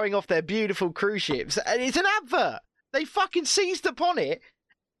starts showing off their beautiful cruise ships. And it's an advert. They fucking seized upon it.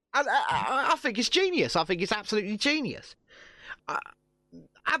 And I think it's genius. I think it's absolutely genius.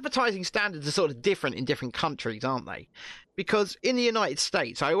 Advertising standards are sort of different in different countries, aren't they? Because in the United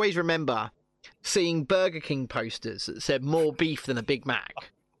States, I always remember seeing Burger King posters that said more beef than a Big Mac.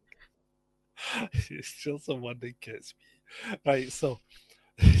 It's just the one that gets me. Right, so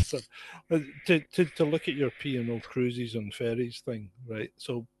to look at your P&O Cruises and Ferries thing, right?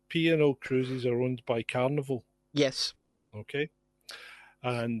 So P&O Cruises are owned by Carnival. Yes. Okay.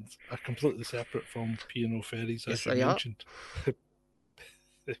 And are completely separate from P&O Ferries, as yes, you mentioned.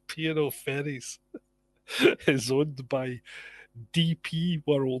 The P&O Ferries is owned by DP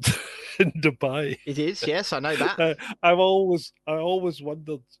World in Dubai. It is, yes, I know that. I always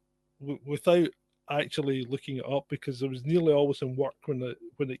wondered, without actually looking it up, because there was nearly always in work when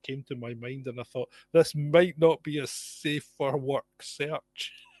it came to my mind, and I thought this might not be a safe for work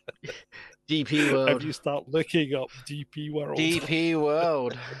search. DP World. If you start looking up DP World. DP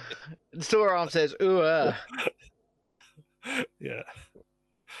World. The store arm says, ooh, Yeah.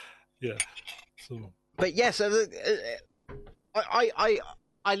 So. But yes, I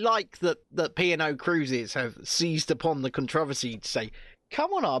like that P&O Cruises have seized upon the controversy to say,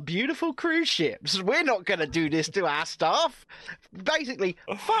 come on our beautiful cruise ships. We're not going to do this to our staff. Basically,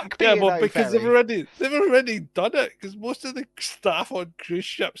 fuck P&O. Yeah, well, because Ferry. they've already done it, because most of the staff on cruise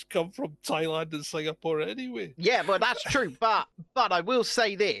ships come from Thailand and Singapore anyway. Yeah, well, that's true. But I will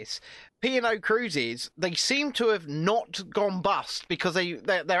say this. P&O Cruises, they seem to have not gone bust because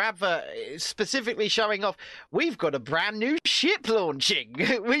their advert is specifically showing off, we've got a brand new ship launching.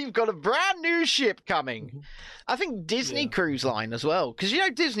 We've got a brand new ship coming. Mm-hmm. I think Disney Cruise Line as well, because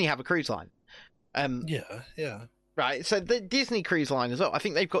Disney have a cruise line. Yeah. Right, so the Disney Cruise Line as well. I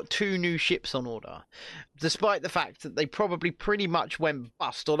think they've got 2 new ships on order, despite the fact that they probably pretty much went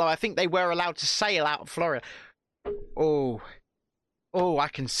bust, although I think they were allowed to sail out of Florida. Oh, I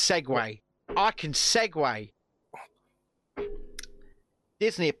can segue.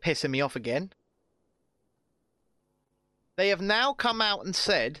 Disney are pissing me off again. They have now come out and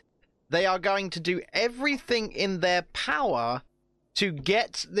said they are going to do everything in their power to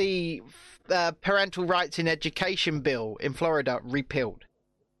get the parental rights in education bill in Florida repealed.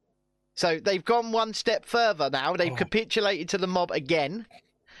 So they've gone one step further now. They've capitulated to the mob again.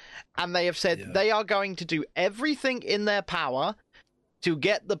 And they have said they are going to do everything in their power to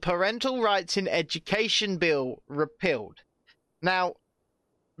get the parental rights in education bill repealed. Now,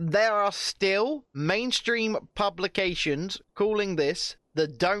 there are still mainstream publications calling this the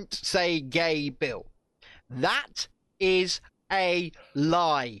Don't Say Gay bill. That is a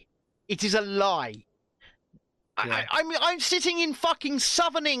lie. It is a lie. Yeah. I'm sitting in fucking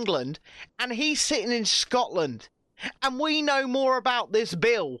southern England and he's sitting in Scotland. And we know more about this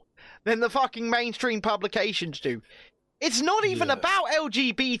bill than the fucking mainstream publications do. It's not even about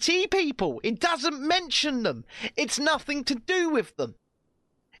LGBT people. It doesn't mention them. It's nothing to do with them.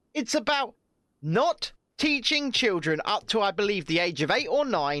 It's about not teaching children up to, I believe, the age of 8 or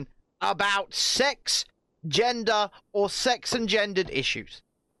 9 about sex, gender, or sex and gendered issues.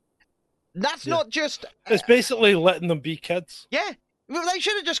 That's not just... It's basically letting them be kids. Yeah. Well, they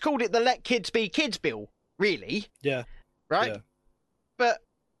should have just called it the Let Kids Be Kids Bill, really. Yeah. Right? Yeah. But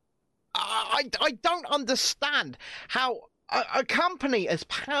I don't understand how a company as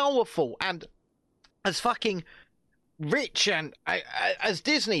powerful and as fucking rich and as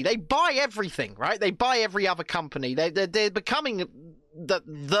Disney, they buy everything, right? They buy every other company. They're becoming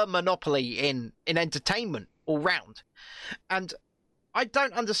the monopoly in entertainment all round. And I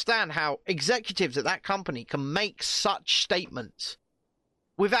don't understand how executives at that company can make such statements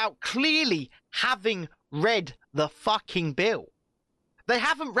without clearly having read the fucking bill. They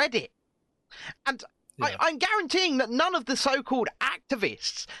haven't read it. And yeah. I'm guaranteeing that none of the so-called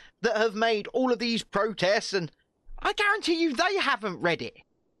activists that have made all of these protests, and I guarantee you they haven't read it.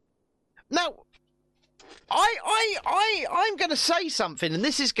 Now, I'm going to say something, and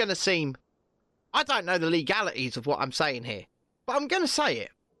this is going to seem... I don't know the legalities of what I'm saying here, but I'm going to say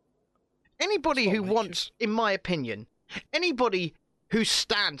it. Anybody who wants, in my opinion, anybody who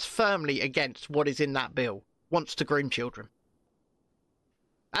stands firmly against what is in that bill wants to groom children.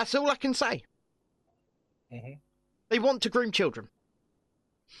 That's all I can say. Mm-hmm. They want to groom children.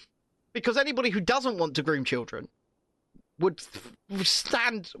 Because anybody who doesn't want to groom children would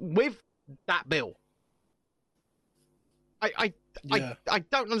stand with that bill. I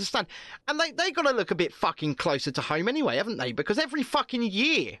don't understand. And they got to look a bit fucking closer to home anyway, haven't they? Because every fucking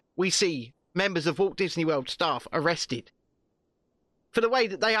year we see members of Walt Disney World staff arrested for the way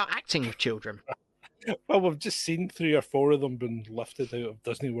that they are acting with children. Well, we've just seen 3 or 4 of them been lifted out of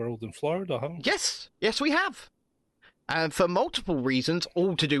Disney World in Florida, haven't we? Yes, we have. And for multiple reasons,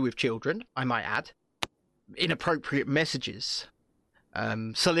 all to do with children, I might add. Inappropriate messages,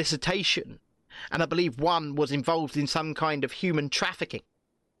 solicitation, and I believe one was involved in some kind of human trafficking.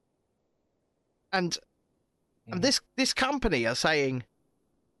 And this company are saying,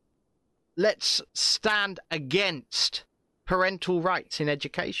 let's stand against parental rights in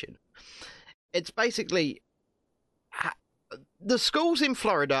education. It's basically the schools in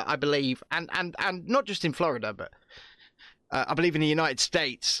Florida, I believe, and not just in Florida, but I believe in the United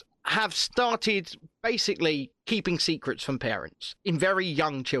States, have started basically keeping secrets from parents in very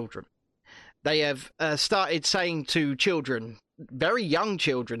young children. They have started saying to children, very young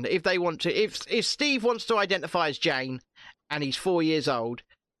children, that if they want to, if Steve wants to identify as Jane and he's 4 years old,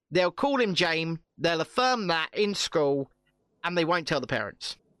 they'll call him Jane, they'll affirm that in school, and they won't tell the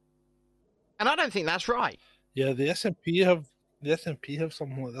parents. And I don't think that's right. Yeah, the SNP have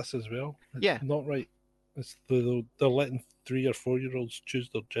something like this as well. It's not right. It's they're letting 3 or 4 year olds choose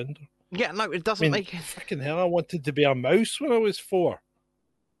their gender. Yeah, no, it doesn't make it. Fucking hell! I wanted to be a mouse when I was 4.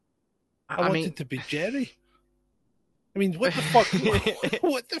 I wanted to be Jerry. I mean, what the fuck?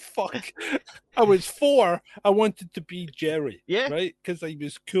 What the fuck? I was 4. I wanted to be Jerry. Yeah. Right? Because he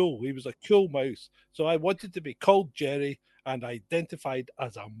was cool. He was a cool mouse. So I wanted to be called Jerry and identified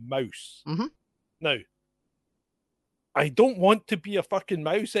as a mouse. Mm-hmm. Now, I don't want to be a fucking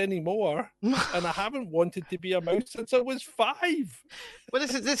mouse anymore, and I haven't wanted to be a mouse since I was 5. Well,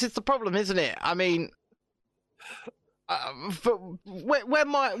 this is the problem, isn't it? I mean,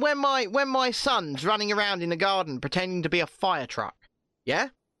 when my son's running around in the garden pretending to be a fire truck, yeah,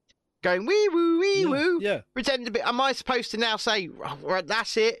 going wee woo, yeah, pretending to be, am I supposed to now say, oh, right,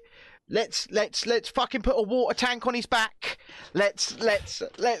 that's it? Let's fucking put a water tank on his back. Let's.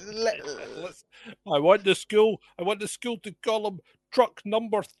 I want the school to call him truck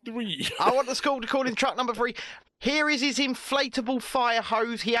number 3. I want the school to call him truck number 3. Here is his inflatable fire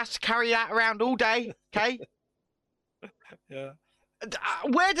hose. He has to carry that around all day. Okay. Yeah.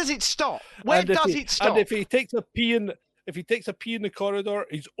 Where does it stop? Where does it stop? And if he takes a pee in the corridor,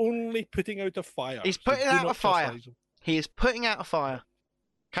 he's only putting out a fire. He's putting out a fire. He is putting out a fire.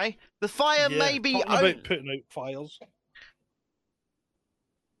 Okay, the fire may be about putting out fires.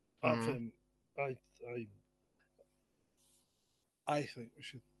 I think we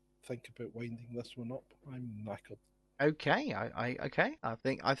should think about winding this one up. I'm knackered. Okay, I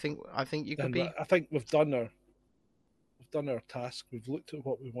think you could be. I think we've done our task. We've looked at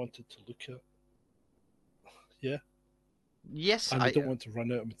what we wanted to look at. Yeah. Yes, and I don't want to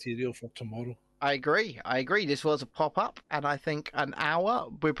run out of material for tomorrow. I agree. This was a pop-up, and I think an hour,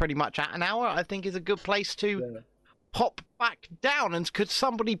 we're pretty much at an hour, I think is a good place to pop back down. And could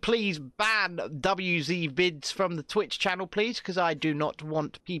somebody please ban WZ Vids from the Twitch channel, please? Because I do not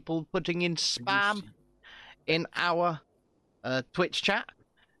want people putting in spam in our Twitch chat.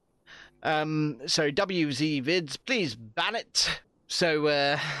 So WZ Vids, please ban it.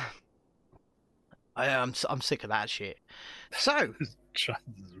 So I'm sick of that shit. So Trans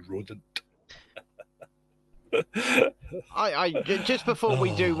rodent. just before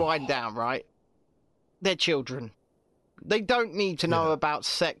we do wind down, right? They're children. They don't need to know Yeah. about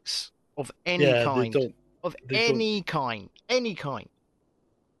sex of any Yeah, kind. they don't. Of They any kind. Any kind.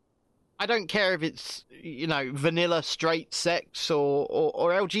 I don't care if it's, you know, vanilla straight sex or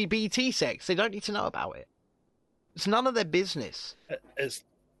LGBT sex. They don't need to know about it. It's none of their business. It's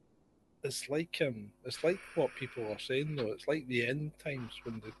like what people are saying though. It's like the end times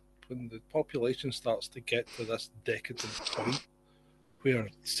when the population starts to get to this decadent point where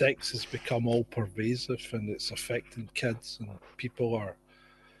sex has become all pervasive and it's affecting kids and people are.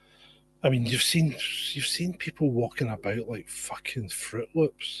 I mean, you've seen people walking about like fucking Fruit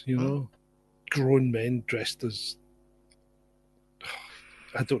Loops, you know, grown men dressed as,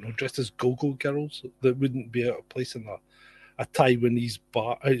 I don't know, dressed as go-go girls that wouldn't be out of place in a Taiwanese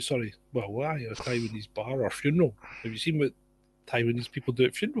bar. Why a Taiwanese bar or funeral? Have you seen what Taiwanese people do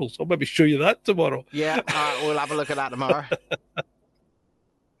at funerals? I'll maybe show you that tomorrow. Yeah, we'll have a look at that tomorrow.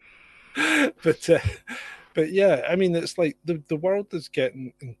 But yeah, I mean, it's like the world is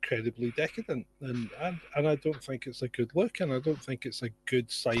getting incredibly decadent, and I don't think it's a good look, and I don't think it's a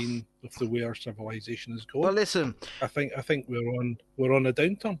good sign of the way our civilization is going. Well, listen, I think we're on a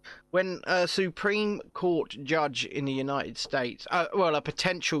downturn. when a Supreme Court judge in the United States, a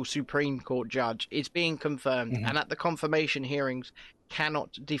potential Supreme Court judge, is being confirmed, and at the confirmation hearings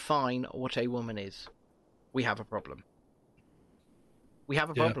cannot define what a woman is, we have a problem. We have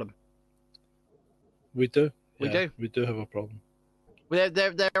a problem. We do. We do. We do have a problem.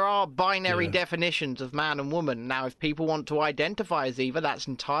 There are binary definitions of man and woman. Now, if people want to identify as either, that's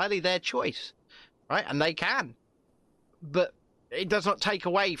entirely their choice, right? And they can. But it does not take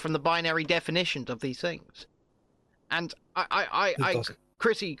away from the binary definitions of these things. And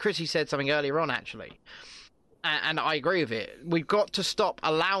Chrissy said something earlier on, actually, and I agree with it. We've got to stop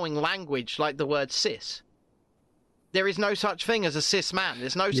allowing language like the word cis. There is no such thing as a cis man.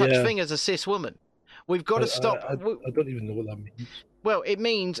 There's no such thing as a cis woman. We've got to stop. I don't even know what that means. Well, it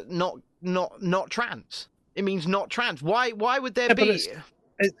means not trans. It means not trans. Why would there be?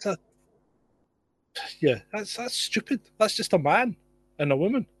 That's stupid. That's just a man and a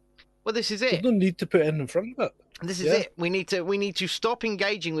woman. Well, this is There's it. no need to put in front of it. This is it. We need to stop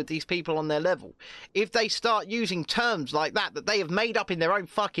engaging with these people on their level. If they start using terms like that they have made up in their own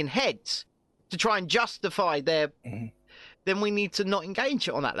fucking heads to try and justify their, then we need to not engage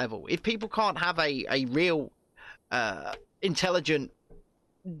on that level. If people can't have a real intelligent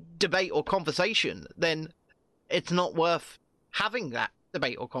debate or conversation, then it's not worth having that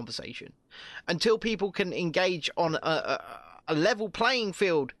debate or conversation. Until people can engage on a level playing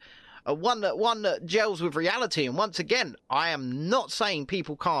field, one that gels with reality. And once again, I am not saying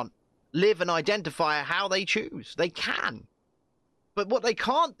people can't live and identify how they choose. They can. But what they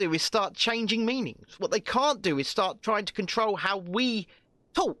can't do is start changing meanings. What they can't do is start trying to control how we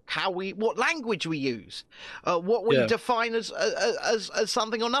talk, what language we use, what we define as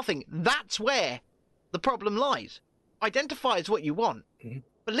something or nothing. That's where the problem lies. Identify as what you want,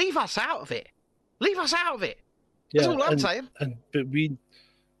 but leave us out of it. Leave us out of it. That's all I'm saying. But we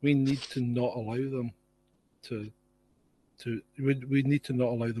need to not allow them we need to not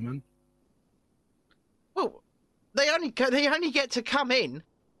allow them in. Well, they only get to come in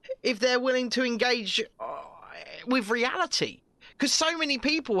if they're willing to engage with reality. Because so many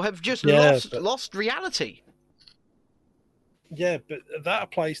people have just lost reality. Yeah, but that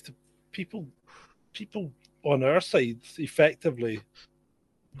applies to people on our side, effectively,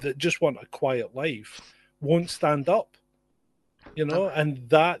 that just want a quiet life, won't stand up, you know, and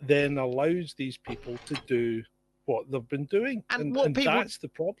that then allows these people to do what they've been doing, and that's the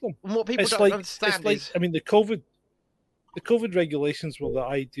problem. And what people don't understand is, I mean, the COVID regulations were the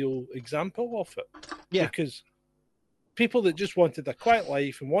ideal example of it. Yeah, because people that just wanted a quiet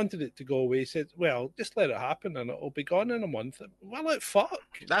life and wanted it to go away said, well, just let it happen and it'll be gone in a month. Well, fuck.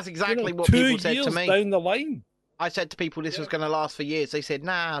 That's exactly what people said to me. 2 years down the line. I said to people this was going to last for years. They said,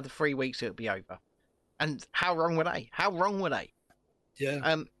 nah, the 3 weeks it'll be over. And how wrong were they? How wrong were they?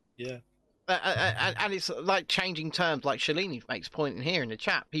 Yeah. Yeah. And it's like changing terms, like Shalini makes point in here in the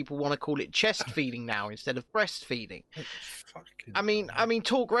chat. People want to call it chest feeding now instead of breastfeeding. I mean,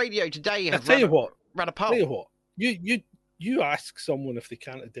 Talk Radio today have run a poll. Tell you what, you ask someone if they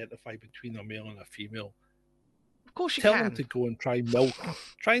can't identify between a male and a female. Of course you can. Tell them to go and try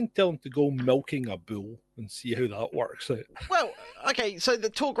and tell them to go milking a bull and see how that works out. Well, okay, so the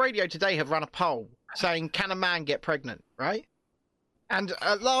Talk Radio today have run a poll saying, can a man get pregnant, right? And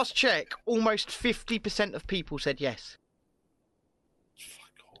at last check, almost 50% of people said yes.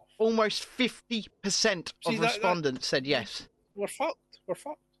 Fuck off. almost 50% of respondents said yes. We're fucked. We're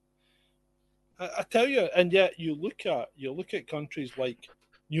fucked. I tell you, and yet you look at countries like,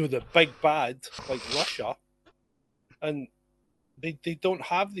 the big bad, like Russia, and they don't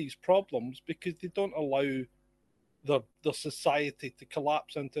have these problems because they don't allow their society to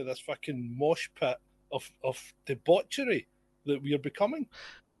collapse into this fucking mosh pit of debauchery that we are becoming.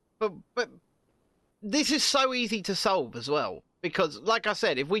 But this is so easy to solve as well, because like I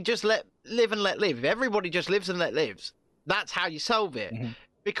said, if we just live and let live, if everybody just lives and let lives, that's how you solve it. Mm-hmm.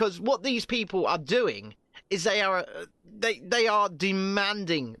 Because what these people are doing is they are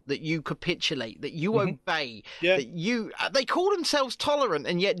demanding that you capitulate, that you obey, that they call themselves tolerant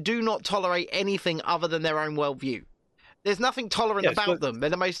and yet do not tolerate anything other than their own worldview. There's nothing tolerant about them. They're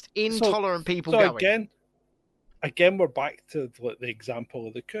the most intolerant people going. Again, we're back to the example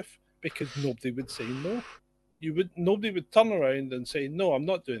of the Coof, because nobody would say no. Nobody would turn around and say, no, I'm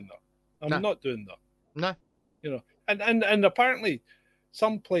not doing that. I'm not doing that. No. And apparently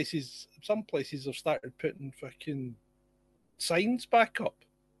some places have started putting fucking signs back up.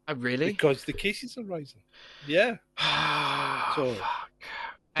 Oh, really? Because the cases are rising. Yeah. So,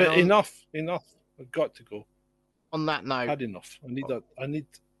 but enough. I've got to go. On that note, had enough. I need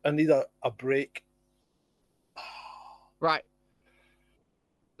a break. Right.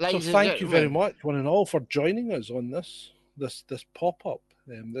 Ladies so thank you very much, one and all, for joining us on this pop up,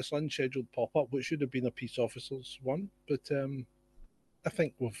 this unscheduled pop up, which should have been a peace officers one, but I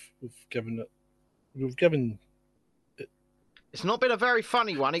think we've given it. It's not been a very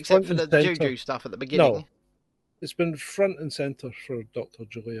funny one, except for the juju stuff at the beginning. No, it's been front and center for Dr.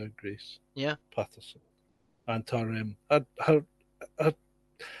 Julia Grace. Yeah. Patterson, and her.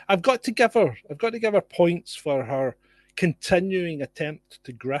 I've got to give her points for her continuing attempt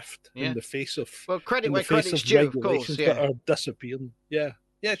to grift in the face of credit where credit's due, of course, that are disappearing. Yeah,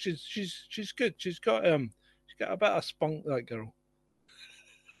 she's good. She's got a bit of spunk, that girl.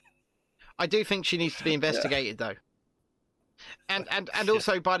 I do think she needs to be investigated though, and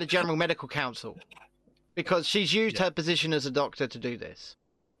also by the General Medical Council, because she's used her position as a doctor to do this,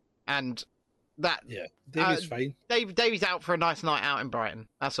 and that Davey's fine. Davey's out for a nice night out in Brighton.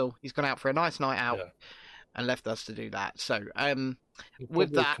 That's all. He's gone out for a nice night out. Yeah. And left us to do that. So,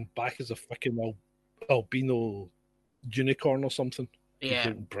 with that, come back as a fucking albino unicorn or something. Yeah,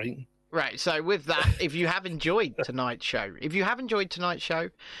 Brighton. Right. So, with that, if you have enjoyed tonight's show,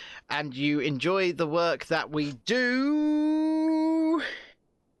 and you enjoy the work that we do,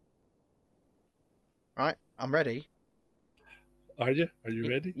 right? I'm ready. Are you? Are you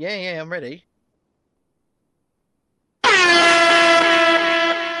ready? Yeah, I'm ready.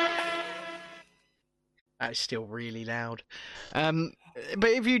 That's still really loud. But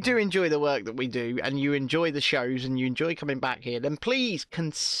if you do enjoy the work that we do, and you enjoy the shows, and you enjoy coming back here, then please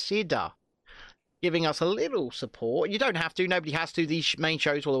consider giving us a little support. You don't have to. Nobody has to. These main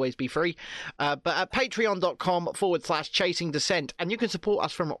shows will always be free. But at patreon.com/Chasing Descent. And you can support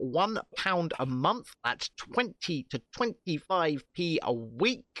us from £1 a month. That's 20 to 25p a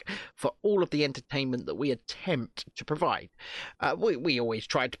week for all of the entertainment that we attempt to provide. We always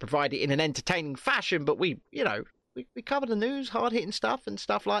try to provide it in an entertaining fashion, but we cover the news, hard-hitting stuff and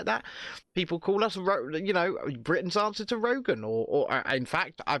stuff like that. People call us, Britain's answer to Rogan, or in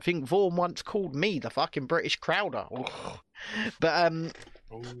fact, I think Vaughan once called me the fucking British Crowder. But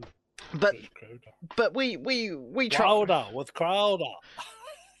we try. Crowder with Crowder.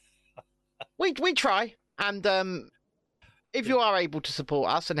 we try, and if you are able to support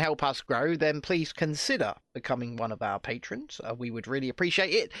us and help us grow, then please consider becoming one of our patrons. We would really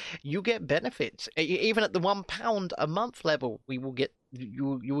appreciate it. You get benefits. Even at the £1 a month level, you will get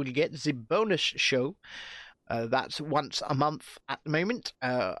the bonus show. That's once a month at the moment.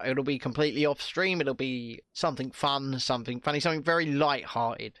 It'll be completely off stream. It'll be something fun, something funny, something very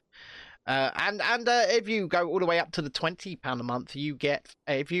light-hearted. And if you go all the way up to the £20 a month, you get,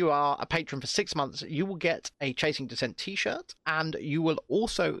 if you are a patron for 6 months, you will get a Chasing Descent t-shirt, and you will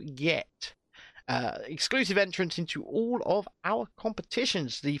also get exclusive entrance into all of our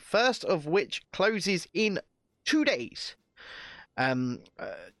competitions, the first of which closes in 2 days. 3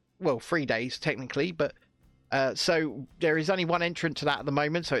 days technically, but so there is only one entrant to that at the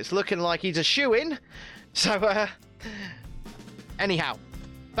moment, so it's looking like he's a shoo-in. So anyhow,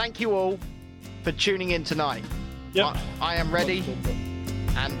 thank you all for tuning in tonight. Yep. I am ready,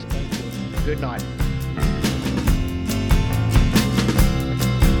 and good night.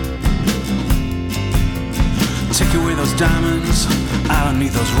 Take away those diamonds, I don't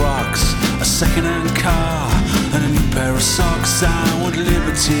need those rocks. A second-hand car and a new pair of socks. I want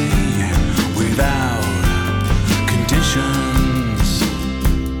liberty without conditions.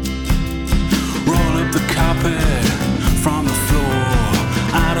 carpet from the floor.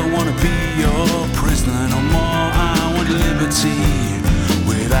 I don't wanna be your prisoner no more. I want liberty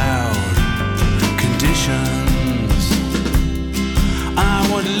without conditions. I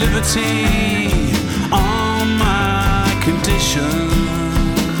want liberty on my conditions.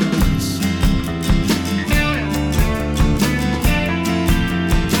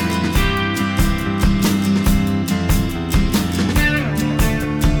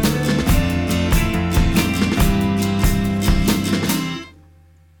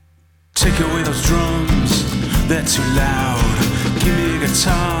 Take away those drums, they're too loud. Give me a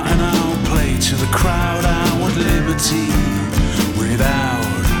guitar and I'll play to the crowd. I want liberty without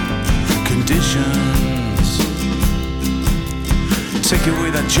conditions. Take away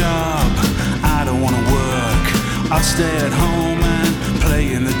that job, I don't wanna work. I'll stay at home and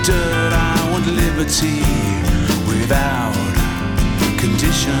play in the dirt. I want liberty without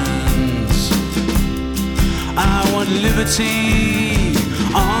conditions. I want liberty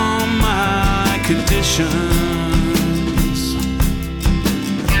on my conditions.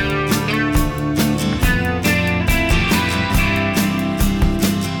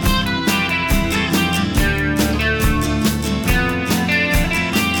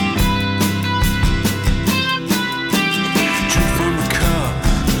 Drink from the cup,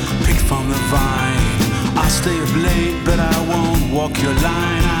 pick from the vine. I'll stay up late, but I won't walk your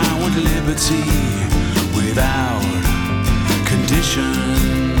line. I want liberty without conditions.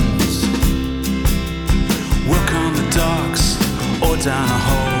 Work on the docks or down a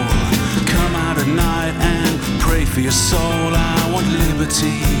hole. Come out at night and pray for your soul. I want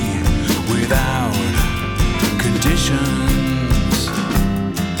liberty without conditions.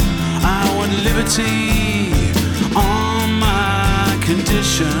 I want liberty on my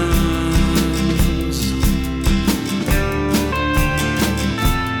conditions.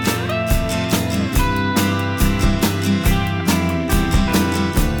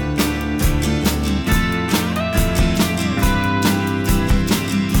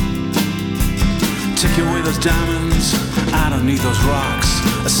 Take away those diamonds, I don't need those rocks.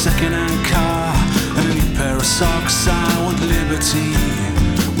 A second-hand car and a new pair of socks. I want liberty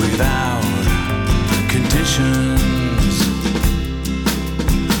without conditions.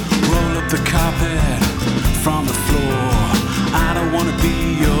 Roll up the carpet from the floor. I don't wanna be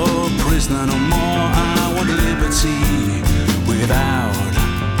your prisoner no more. I want liberty without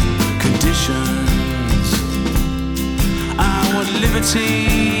conditions. I want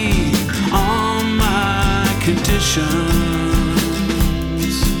liberty on my conditions.